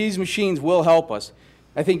these machines will help us.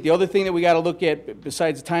 I think the other thing that we got to look at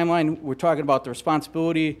besides the timeline, we're talking about the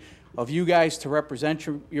responsibility of you guys to represent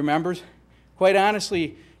your members. Quite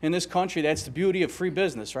honestly, in this country, that's the beauty of free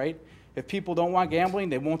business, right? If people don't want gambling,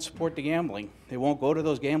 they won't support the gambling. They won't go to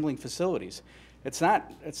those gambling facilities. It's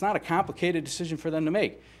not a complicated decision for them to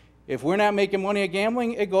make. If we're not making money at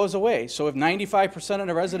gambling, it goes away. So if 95% of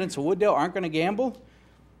the residents of Wooddale aren't going to gamble,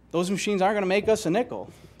 those machines aren't going to make us a nickel.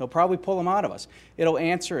 They'll probably pull them out of us. It'll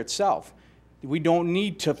answer itself. We don't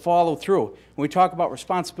need to follow through. When we talk about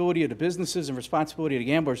responsibility of the businesses and responsibility of the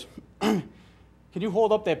gamblers, can you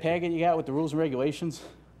hold up that packet you got with the rules and regulations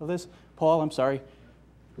of this? Paul, I'm sorry.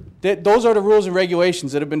 Those are the rules and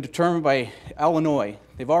regulations that have been determined by Illinois.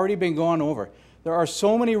 They've already been gone over. There are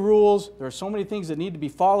so many rules, there are so many things that need to be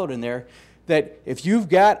followed in there that if you've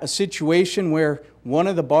got a situation where one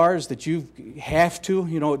of the bars that you have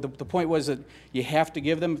to, the point was that you have to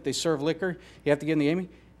give them, if they serve liquor, you have to give them the gaming.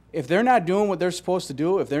 if they're not doing what they're supposed to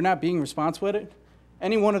do, if they're not being responsible with it,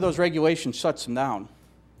 any one of those regulations shuts them down.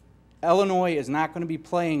 Illinois is not going to be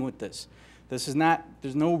playing with this. This is not,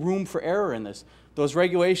 there's no room for error in this. Those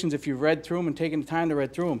regulations, if you've read through them and taken the time to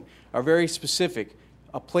read through them, are very specific.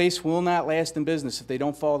 A place will not last in business if they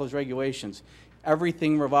don't follow those regulations.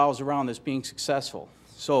 Everything revolves around this being successful.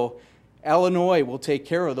 So Illinois will take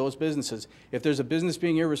care of those businesses. If there's a business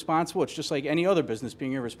being irresponsible, it's just like any other business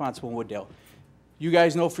being irresponsible in Wooddale. You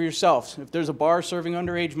guys know for yourselves, if there's a bar serving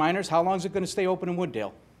underage minors, how long is it going to stay open in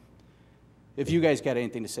Wooddale? If you guys got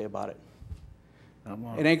anything to say about it.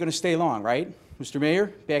 It ain't going to stay long, right? Mr. Mayor,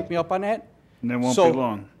 back me up on that? And it won't be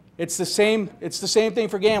long. It's the same thing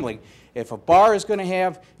for gambling. If a bar is going to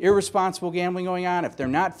have irresponsible gambling going on, if they're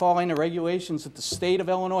not following the regulations that the state of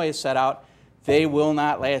Illinois has set out, they will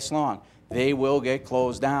not last long. They will get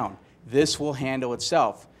closed down. This will handle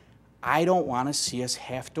itself. I don't want to see us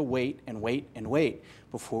have to wait and wait and wait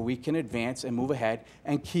before we can advance and move ahead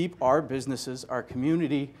and keep our businesses, our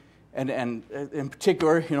community, and in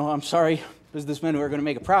particular, you know, I'm sorry, businessmen who are going to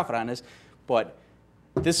make a profit on this, but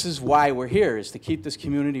this is why we're here, is to keep this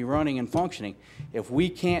community running and functioning. If we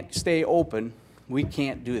can't stay open, we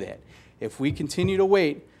can't do that. If we continue to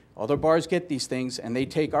wait, other bars get these things and they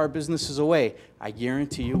take our businesses away, I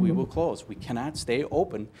guarantee you we will close. We cannot stay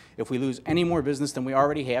open if we lose any more business than we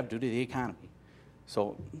already have due to the economy.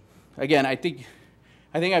 So, again, I think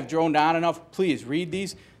I've droned on enough. Please read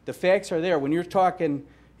these. The facts are there. When you're talking,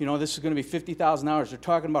 you know, this is going to be $50,000. They're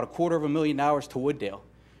talking about $250,000 to Wooddale.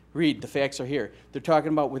 Read, the facts are here. They're talking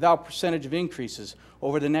about without percentage of increases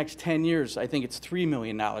over the next 10 years, I think it's $3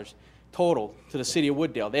 million total to the city of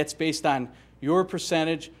Wooddale. That's based on your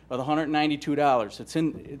percentage of the $192. It's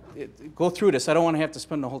in, go through this. I don't want to have to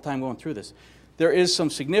spend the whole time going through this. There is some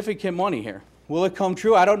significant money here. Will it come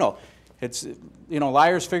true? I don't know. It's, you know,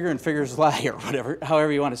 liars figure and figures lie, or whatever,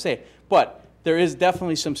 however you want to say it. But there is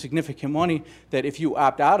definitely some significant money that if you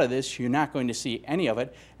opt out of this, you're not going to see any of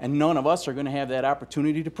it, and none of us are going to have that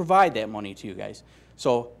opportunity to provide that money to you guys.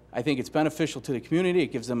 So I think it's beneficial to the community.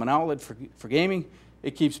 It gives them an outlet for gaming.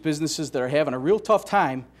 It keeps businesses that are having a real tough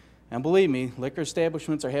time, and believe me, liquor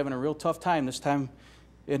establishments are having a real tough time this time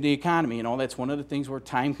in the economy. You know, that's one of the things where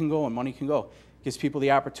time can go and money can go. It gives people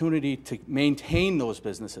the opportunity to maintain those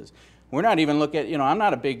businesses. We're not even looking at, you know, I'm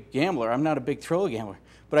not a big gambler. I'm not a big thrill gambler.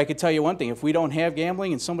 But I can tell you one thing, if we don't have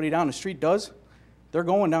gambling and somebody down the street does, they're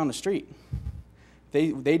going down the street.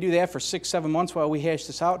 They do that for 6-7 months while we hash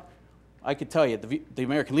this out. I could tell you, the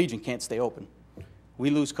American Legion can't stay open. We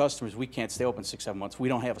lose customers, we can't stay open 6-7 months. We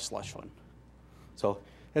don't have a slush fund. So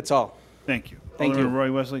that's all. Thank you. Thank you. Alderman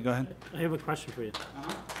Roy Wesley, go ahead. I have a question for you.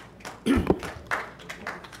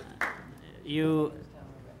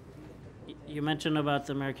 You mentioned about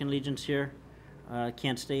the American Legions here,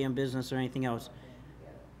 can't stay in business or anything else.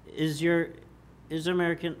 Is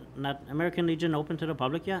American Legion open to the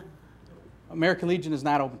public yet? American Legion is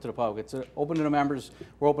not open to the public. It's open to the members.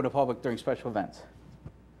 We're open to the public during special events.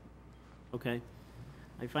 Okay.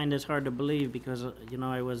 I find this hard to believe because, you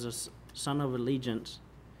know, I was a son of Allegiance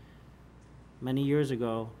many years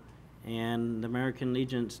ago, and the American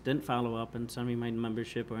Legions didn't follow up and send me my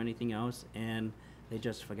membership or anything else, and they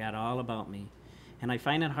just forgot all about me. And I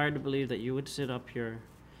find it hard to believe that you would sit up here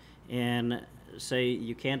and say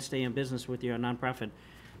you can't stay in business with your nonprofit.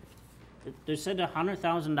 They said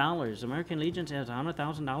 $100,000. American Legion has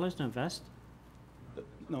 $100,000 to invest?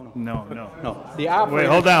 No. No. The operator,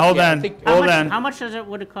 wait, hold on. How much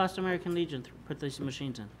would it cost American Legion to put these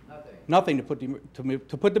machines in? Nothing to put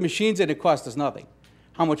the machines in. It costs us nothing.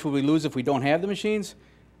 How much will we lose if we don't have the machines?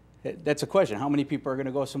 That's a question. How many people are going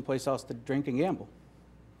to go someplace else to drink and gamble?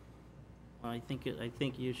 Well, I think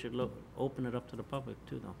you should open it up to the public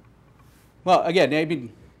too, though. Well, again, I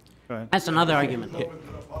mean, that's another argument.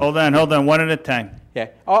 Hold on, one at a time. Yeah.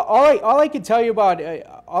 All I can tell you about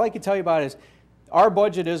is our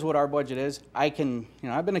budget is what our budget is. I've been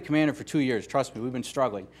a commander for 2 years. Trust me, we've been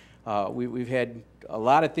struggling. We've had a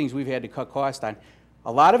lot of things we've had to cut costs on.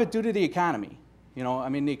 A lot of it due to the economy. You know, I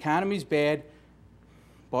mean, the economy's bad.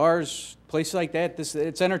 Bars, places like that,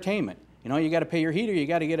 it's entertainment. You know, you got to pay your heater, you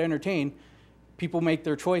got to get entertained. People make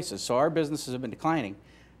their choices. So our businesses have been declining.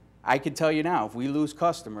 I can tell you now, if we lose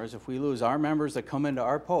customers, if we lose our members that come into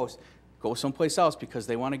our post, go someplace else because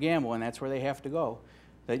they want to gamble and that's where they have to go,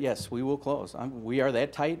 that yes, we will close. We are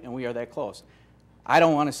that tight and we are that close. I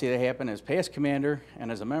don't want to see that happen as past commander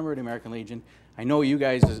and as a member of the American Legion. I know you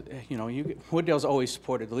guys, you know, Wooddale's always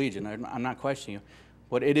supported the Legion. I'm not questioning you.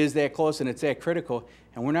 But it is that close and it's that critical.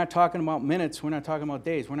 And we're not talking about minutes. We're not talking about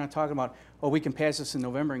days. We're not talking about, oh, we can pass this in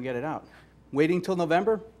November and get it out. Waiting till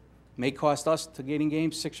November may cost us to getting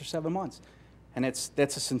games 6 or 7 months. And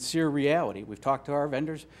that's a sincere reality. We've talked to our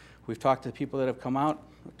vendors, we've talked to the people that have come out,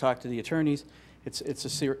 we've talked to the attorneys. It's a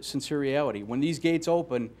sincere reality. When these gates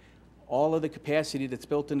open, all of the capacity that's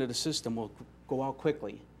built into the system will go out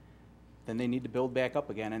quickly. Then they need to build back up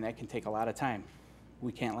again, and that can take a lot of time.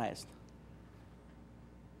 We can't last.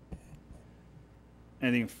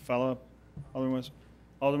 Anything follow up, Alderman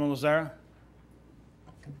Lazara?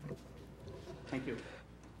 Thank you.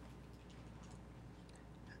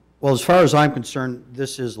 Well, as far as I'm concerned,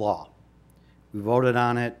 this is law. We voted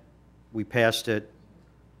on it, we passed it,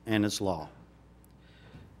 and it's law.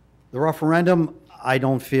 The referendum, I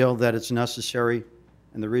don't feel that it's necessary,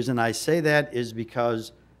 and the reason I say that is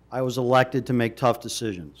because I was elected to make tough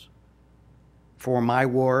decisions for my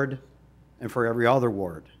ward and for every other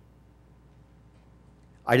ward.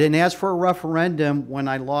 I didn't ask for a referendum when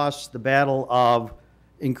I lost the battle of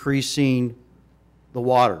increasing the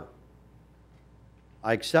water.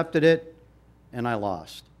 I accepted it, and I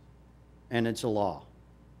lost. And it's a law.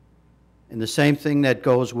 And the same thing that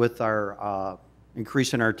goes with our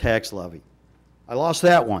increasing our tax levy. I lost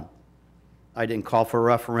that one. I didn't call for a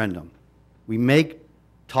referendum. We make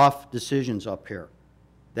tough decisions up here.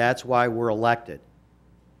 That's why we're elected.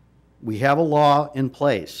 We have a law in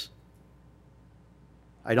place.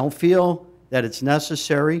 I don't feel that it's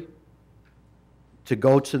necessary to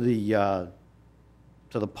go to the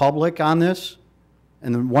public on this.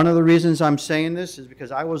 And then one of the reasons I'm saying this is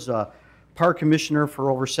because I was a park commissioner for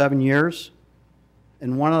over 7 years,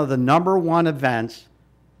 and one of the #1 events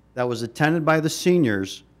that was attended by the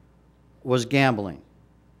seniors was gambling.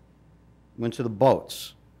 Went to the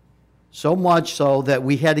boats. So much so that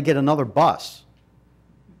we had to get another bus.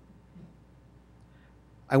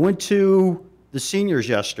 I went to the seniors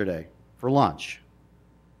yesterday for lunch.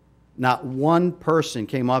 Not one person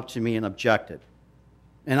came up to me and objected.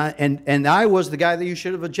 And I was the guy that you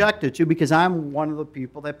should have objected to because I'm one of the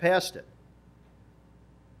people that passed it.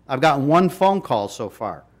 I've gotten one phone call so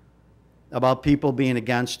far about people being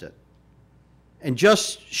against it. And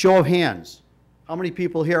just show of hands, how many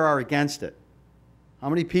people here are against it? How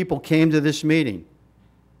many people came to this meeting?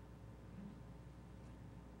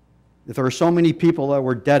 If there are so many people that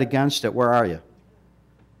were dead against it, where are you?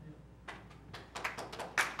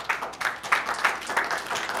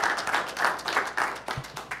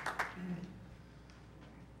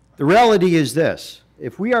 The reality is this: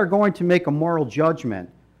 if we are going to make a moral judgment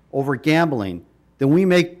over gambling, then we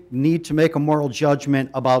need to make a moral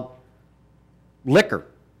judgment about liquor.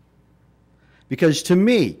 Because to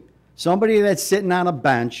me, somebody that's sitting on a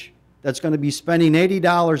bench that's going to be spending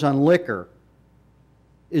 $80 on liquor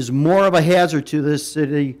is more of a hazard to this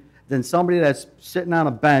city than somebody that's sitting on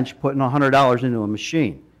a bench putting $100 into a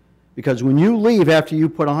machine. Because when you leave after you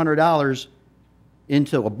put $100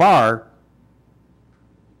 into a bar,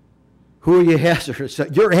 who are you hazardous to?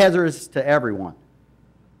 You're hazardous to everyone.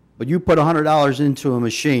 But you put $100 into a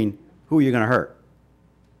machine, who are you going to hurt?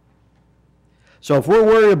 So if we're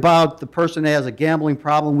worried about the person that has a gambling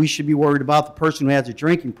problem, we should be worried about the person who has a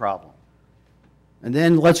drinking problem. And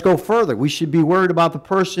then let's go further. We should be worried about the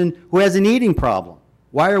person who has an eating problem.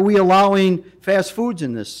 Why are we allowing fast foods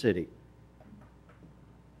in this city?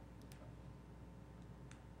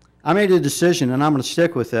 I made a decision, and I'm going to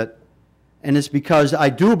stick with it. And it's because I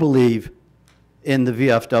do believe in the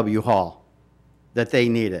VFW Hall, that they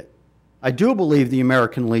need it. I do believe the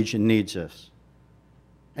American Legion needs this.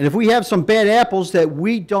 And if we have some bad apples that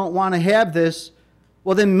we don't want to have this,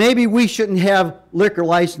 well, then maybe we shouldn't have liquor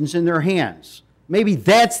license in their hands. Maybe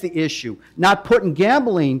that's the issue, not putting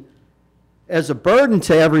gambling as a burden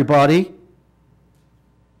to everybody.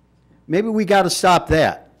 Maybe we got to stop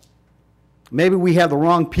that. Maybe we have the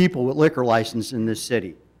wrong people with liquor license in this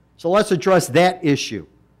city. So let's address that issue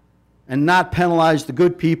and not penalize the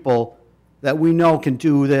good people that we know can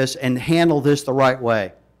do this and handle this the right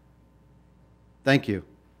way. Thank you.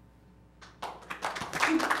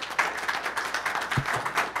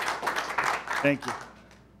 Thank you.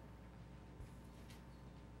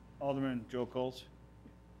 Alderman Joe Coles.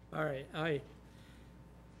 All right,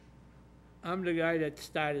 I'm the guy that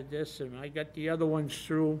started this, and I got the other ones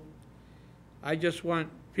through. I just want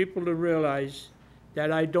people to realize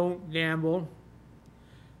that I don't gamble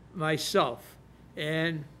myself.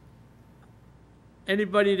 And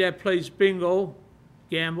anybody that plays bingo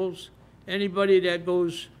gambles. Anybody that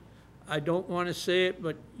goes, I don't want to say it,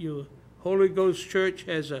 but Holy Ghost Church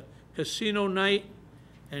has a casino night.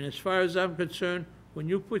 And as far as I'm concerned, when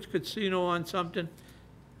you put casino on something,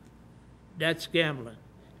 that's gambling.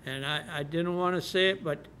 And I didn't want to say it,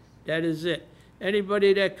 but that is it.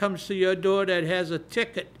 Anybody that comes to your door that has a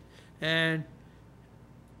ticket and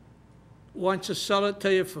wants to sell it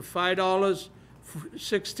to you for $5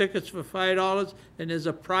 6 tickets for $5 and there's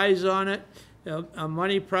a prize on it, a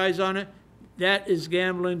money prize on it, that is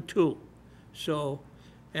gambling too. So,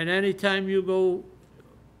 and anytime you go,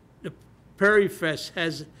 the Prairie Fest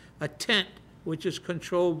has a tent which is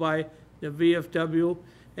controlled by the VFW,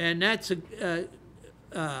 and that's a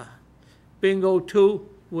bingo too,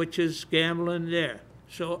 which is gambling there.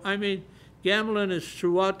 So, I mean, gambling is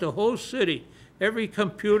throughout the whole city. Every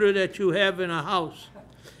computer that you have in a house,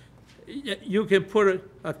 you can put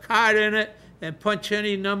a card in it and punch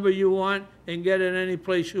any number you want and get it any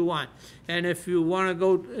place you want. And if you want to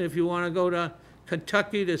go to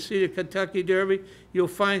Kentucky to see the Kentucky Derby, you'll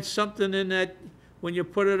find something in that. When you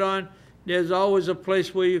put it on, there's always a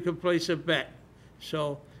place where you can place a bet.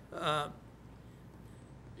 So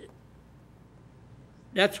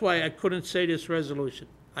that's why I couldn't say this resolution.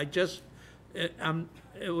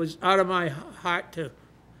 It was out of my heart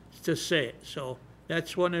to say it. So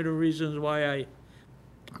that's one of the reasons why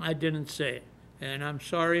I didn't say it. And I'm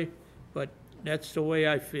sorry, but that's the way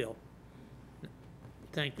I feel.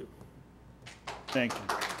 Thank you. Thank you.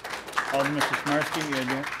 Alderman Sismarski, you had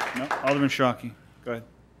no? Alderman Shockey, go ahead.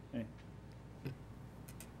 Hey.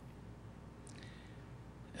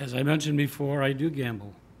 As I mentioned before, I do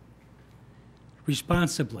gamble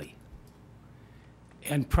responsibly.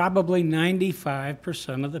 And probably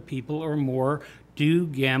 95% of the people or more do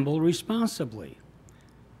gamble responsibly.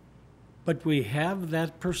 But we have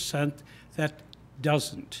that percent that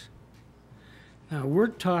doesn't. Now, we're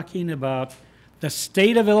talking about the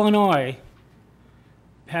state of Illinois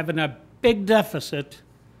having a big deficit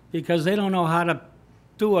because they don't know how to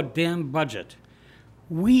do a damn budget.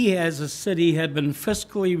 We as a city have been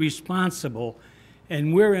fiscally responsible,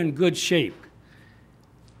 and we're in good shape.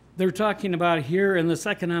 They're talking about here in this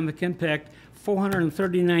economic impact,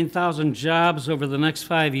 439,000 jobs over the next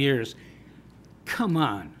 5 years. Come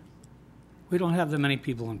on. We don't have that many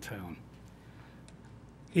people in town.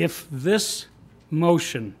 If this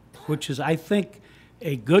motion, which is, I think,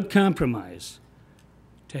 a good compromise,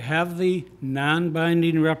 to have the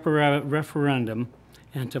non-binding referendum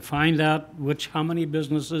and to find out how many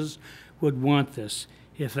businesses would want this,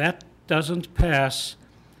 if that doesn't pass,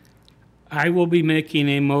 I will be making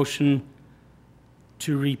a motion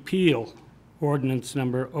to repeal ordinance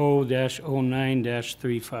number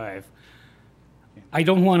O-09-35. I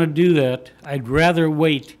don't want to do that. I'd rather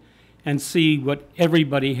wait and see what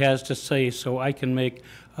everybody has to say so I can make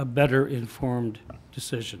a better informed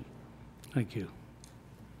decision. Thank you.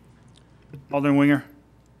 Alderman Winger.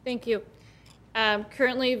 Thank you.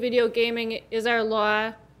 Currently, video gaming is our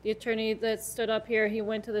law. The attorney that stood up here, he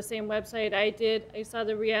went to the same website I did. I saw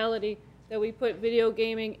the reality that we put video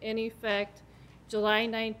gaming in effect July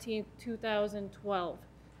 19th, 2012.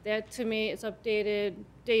 That, to me, is updated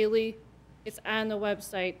daily. It's on the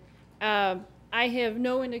website. I have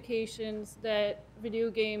no indications that video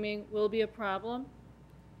gaming will be a problem.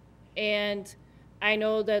 And I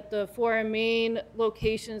know that the 4 main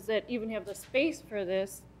locations that even have the space for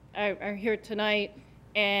this are here tonight,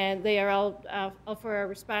 and they are all for our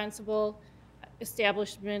responsible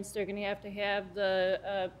establishments. They're going to have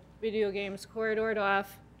the video games corridored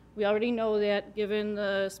off. We already know that, given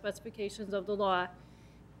the specifications of the law.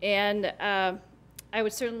 And I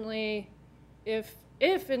would certainly, if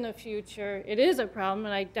in the future it is a problem,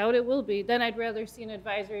 and I doubt it will be, then I'd rather see an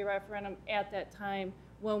advisory referendum at that time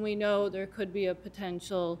when we know there could be a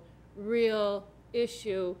potential real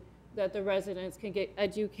issue that the residents can get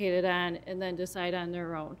educated on and then decide on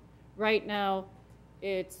their own. Right now,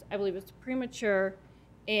 I believe it's premature,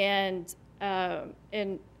 and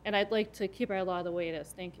I'd like to keep our law the way it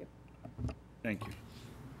is. Thank you. Thank you.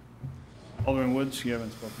 Alderman Woods, you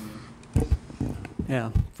haven't spoken yet.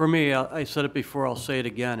 Yeah, for me, I said it before, I'll say it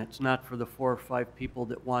again. It's not for the 4 or 5 people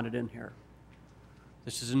that want it in here.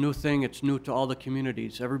 This is a new thing. It's new to all the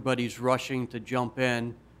communities. Everybody's rushing to jump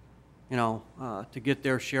in, to get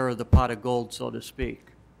their share of the pot of gold, so to speak.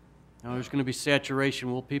 There's going to be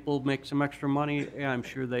saturation. Will people make some extra money? Yeah, I'm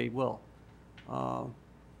sure they will.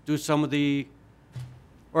 Do some of the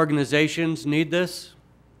organizations need this?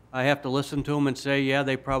 I have to listen to them and say, yeah,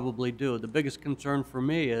 they probably do. The biggest concern for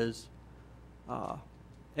me is,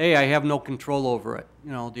 A, I have no control over it.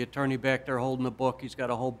 The attorney back there holding the book, he's got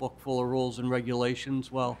a whole book full of rules and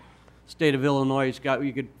regulations. Well, state of Illinois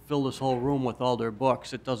you could fill this whole room with all their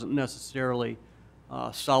books. It doesn't necessarily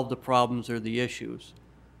solve the problems or the issues.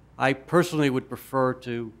 I personally would prefer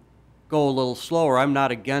to go a little slower. I'm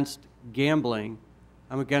not against gambling.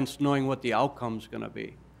 I'm against knowing what the outcome's going to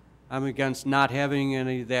be. I'm against not having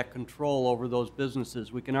any of that control over those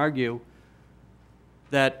businesses. We can argue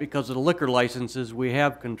that because of the liquor licenses, we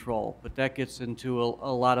have control, but that gets into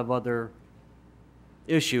a lot of other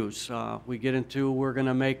issues. We get into, we're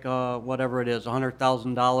gonna make, whatever it is,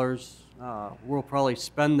 $100,000. We'll probably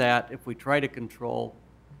spend that if we try to control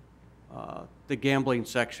the gambling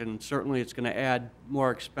section. Certainly, it's gonna add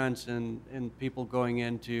more expense in people going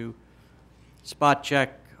in to spot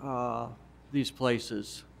check these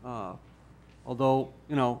places. Although,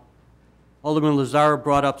 you know, Alderman Lazar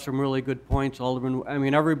brought up some really good points. I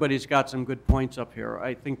mean, everybody's got some good points up here.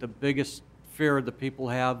 I think the biggest fear the people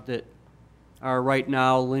have that are right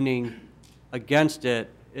now leaning against it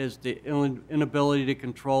is the inability to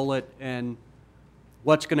control it and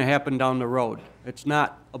what's going to happen down the road. It's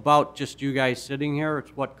not about just you guys sitting here.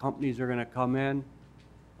 It's what companies are going to come in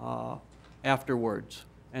afterwards.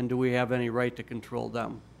 And do we have any right to control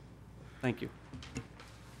them? Thank you.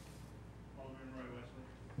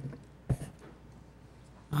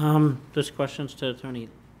 This question's to the attorney.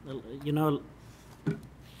 You know,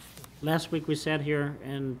 last week we sat here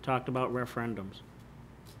and talked about referendums,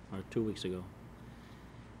 or 2 weeks ago.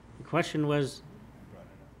 The question was,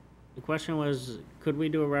 could we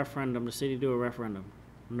do a referendum, the city do a referendum?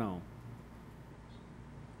 No.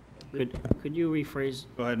 Could you rephrase?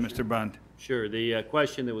 Go ahead, Mr. Bond. Sure. The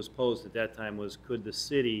question that was posed at that time was, could the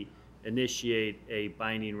city initiate a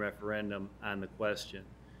binding referendum on the question?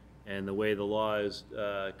 And the way the law is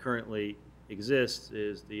currently exists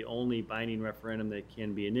is the only binding referendum that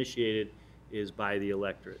can be initiated is by the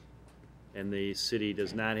electorate. And the city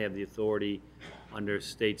does not have the authority under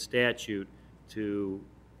state statute to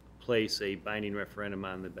place a binding referendum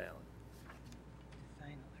on the ballot.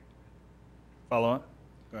 Follow up?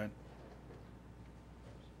 Go ahead.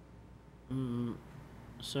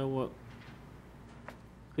 So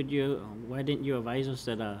why didn't you advise us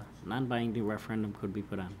that a non-binding referendum could be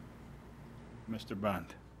put on? Mr. Bond.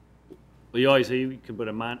 Well, you always say you can put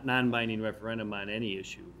a non-binding referendum on any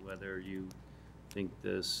issue, whether you think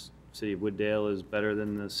the city of Wooddale is better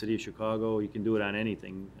than the city of Chicago. You can do it on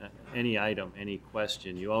anything, any item, any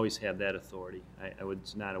question. You always have that authority. I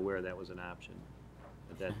was not aware that was an option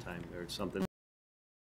at that time, or something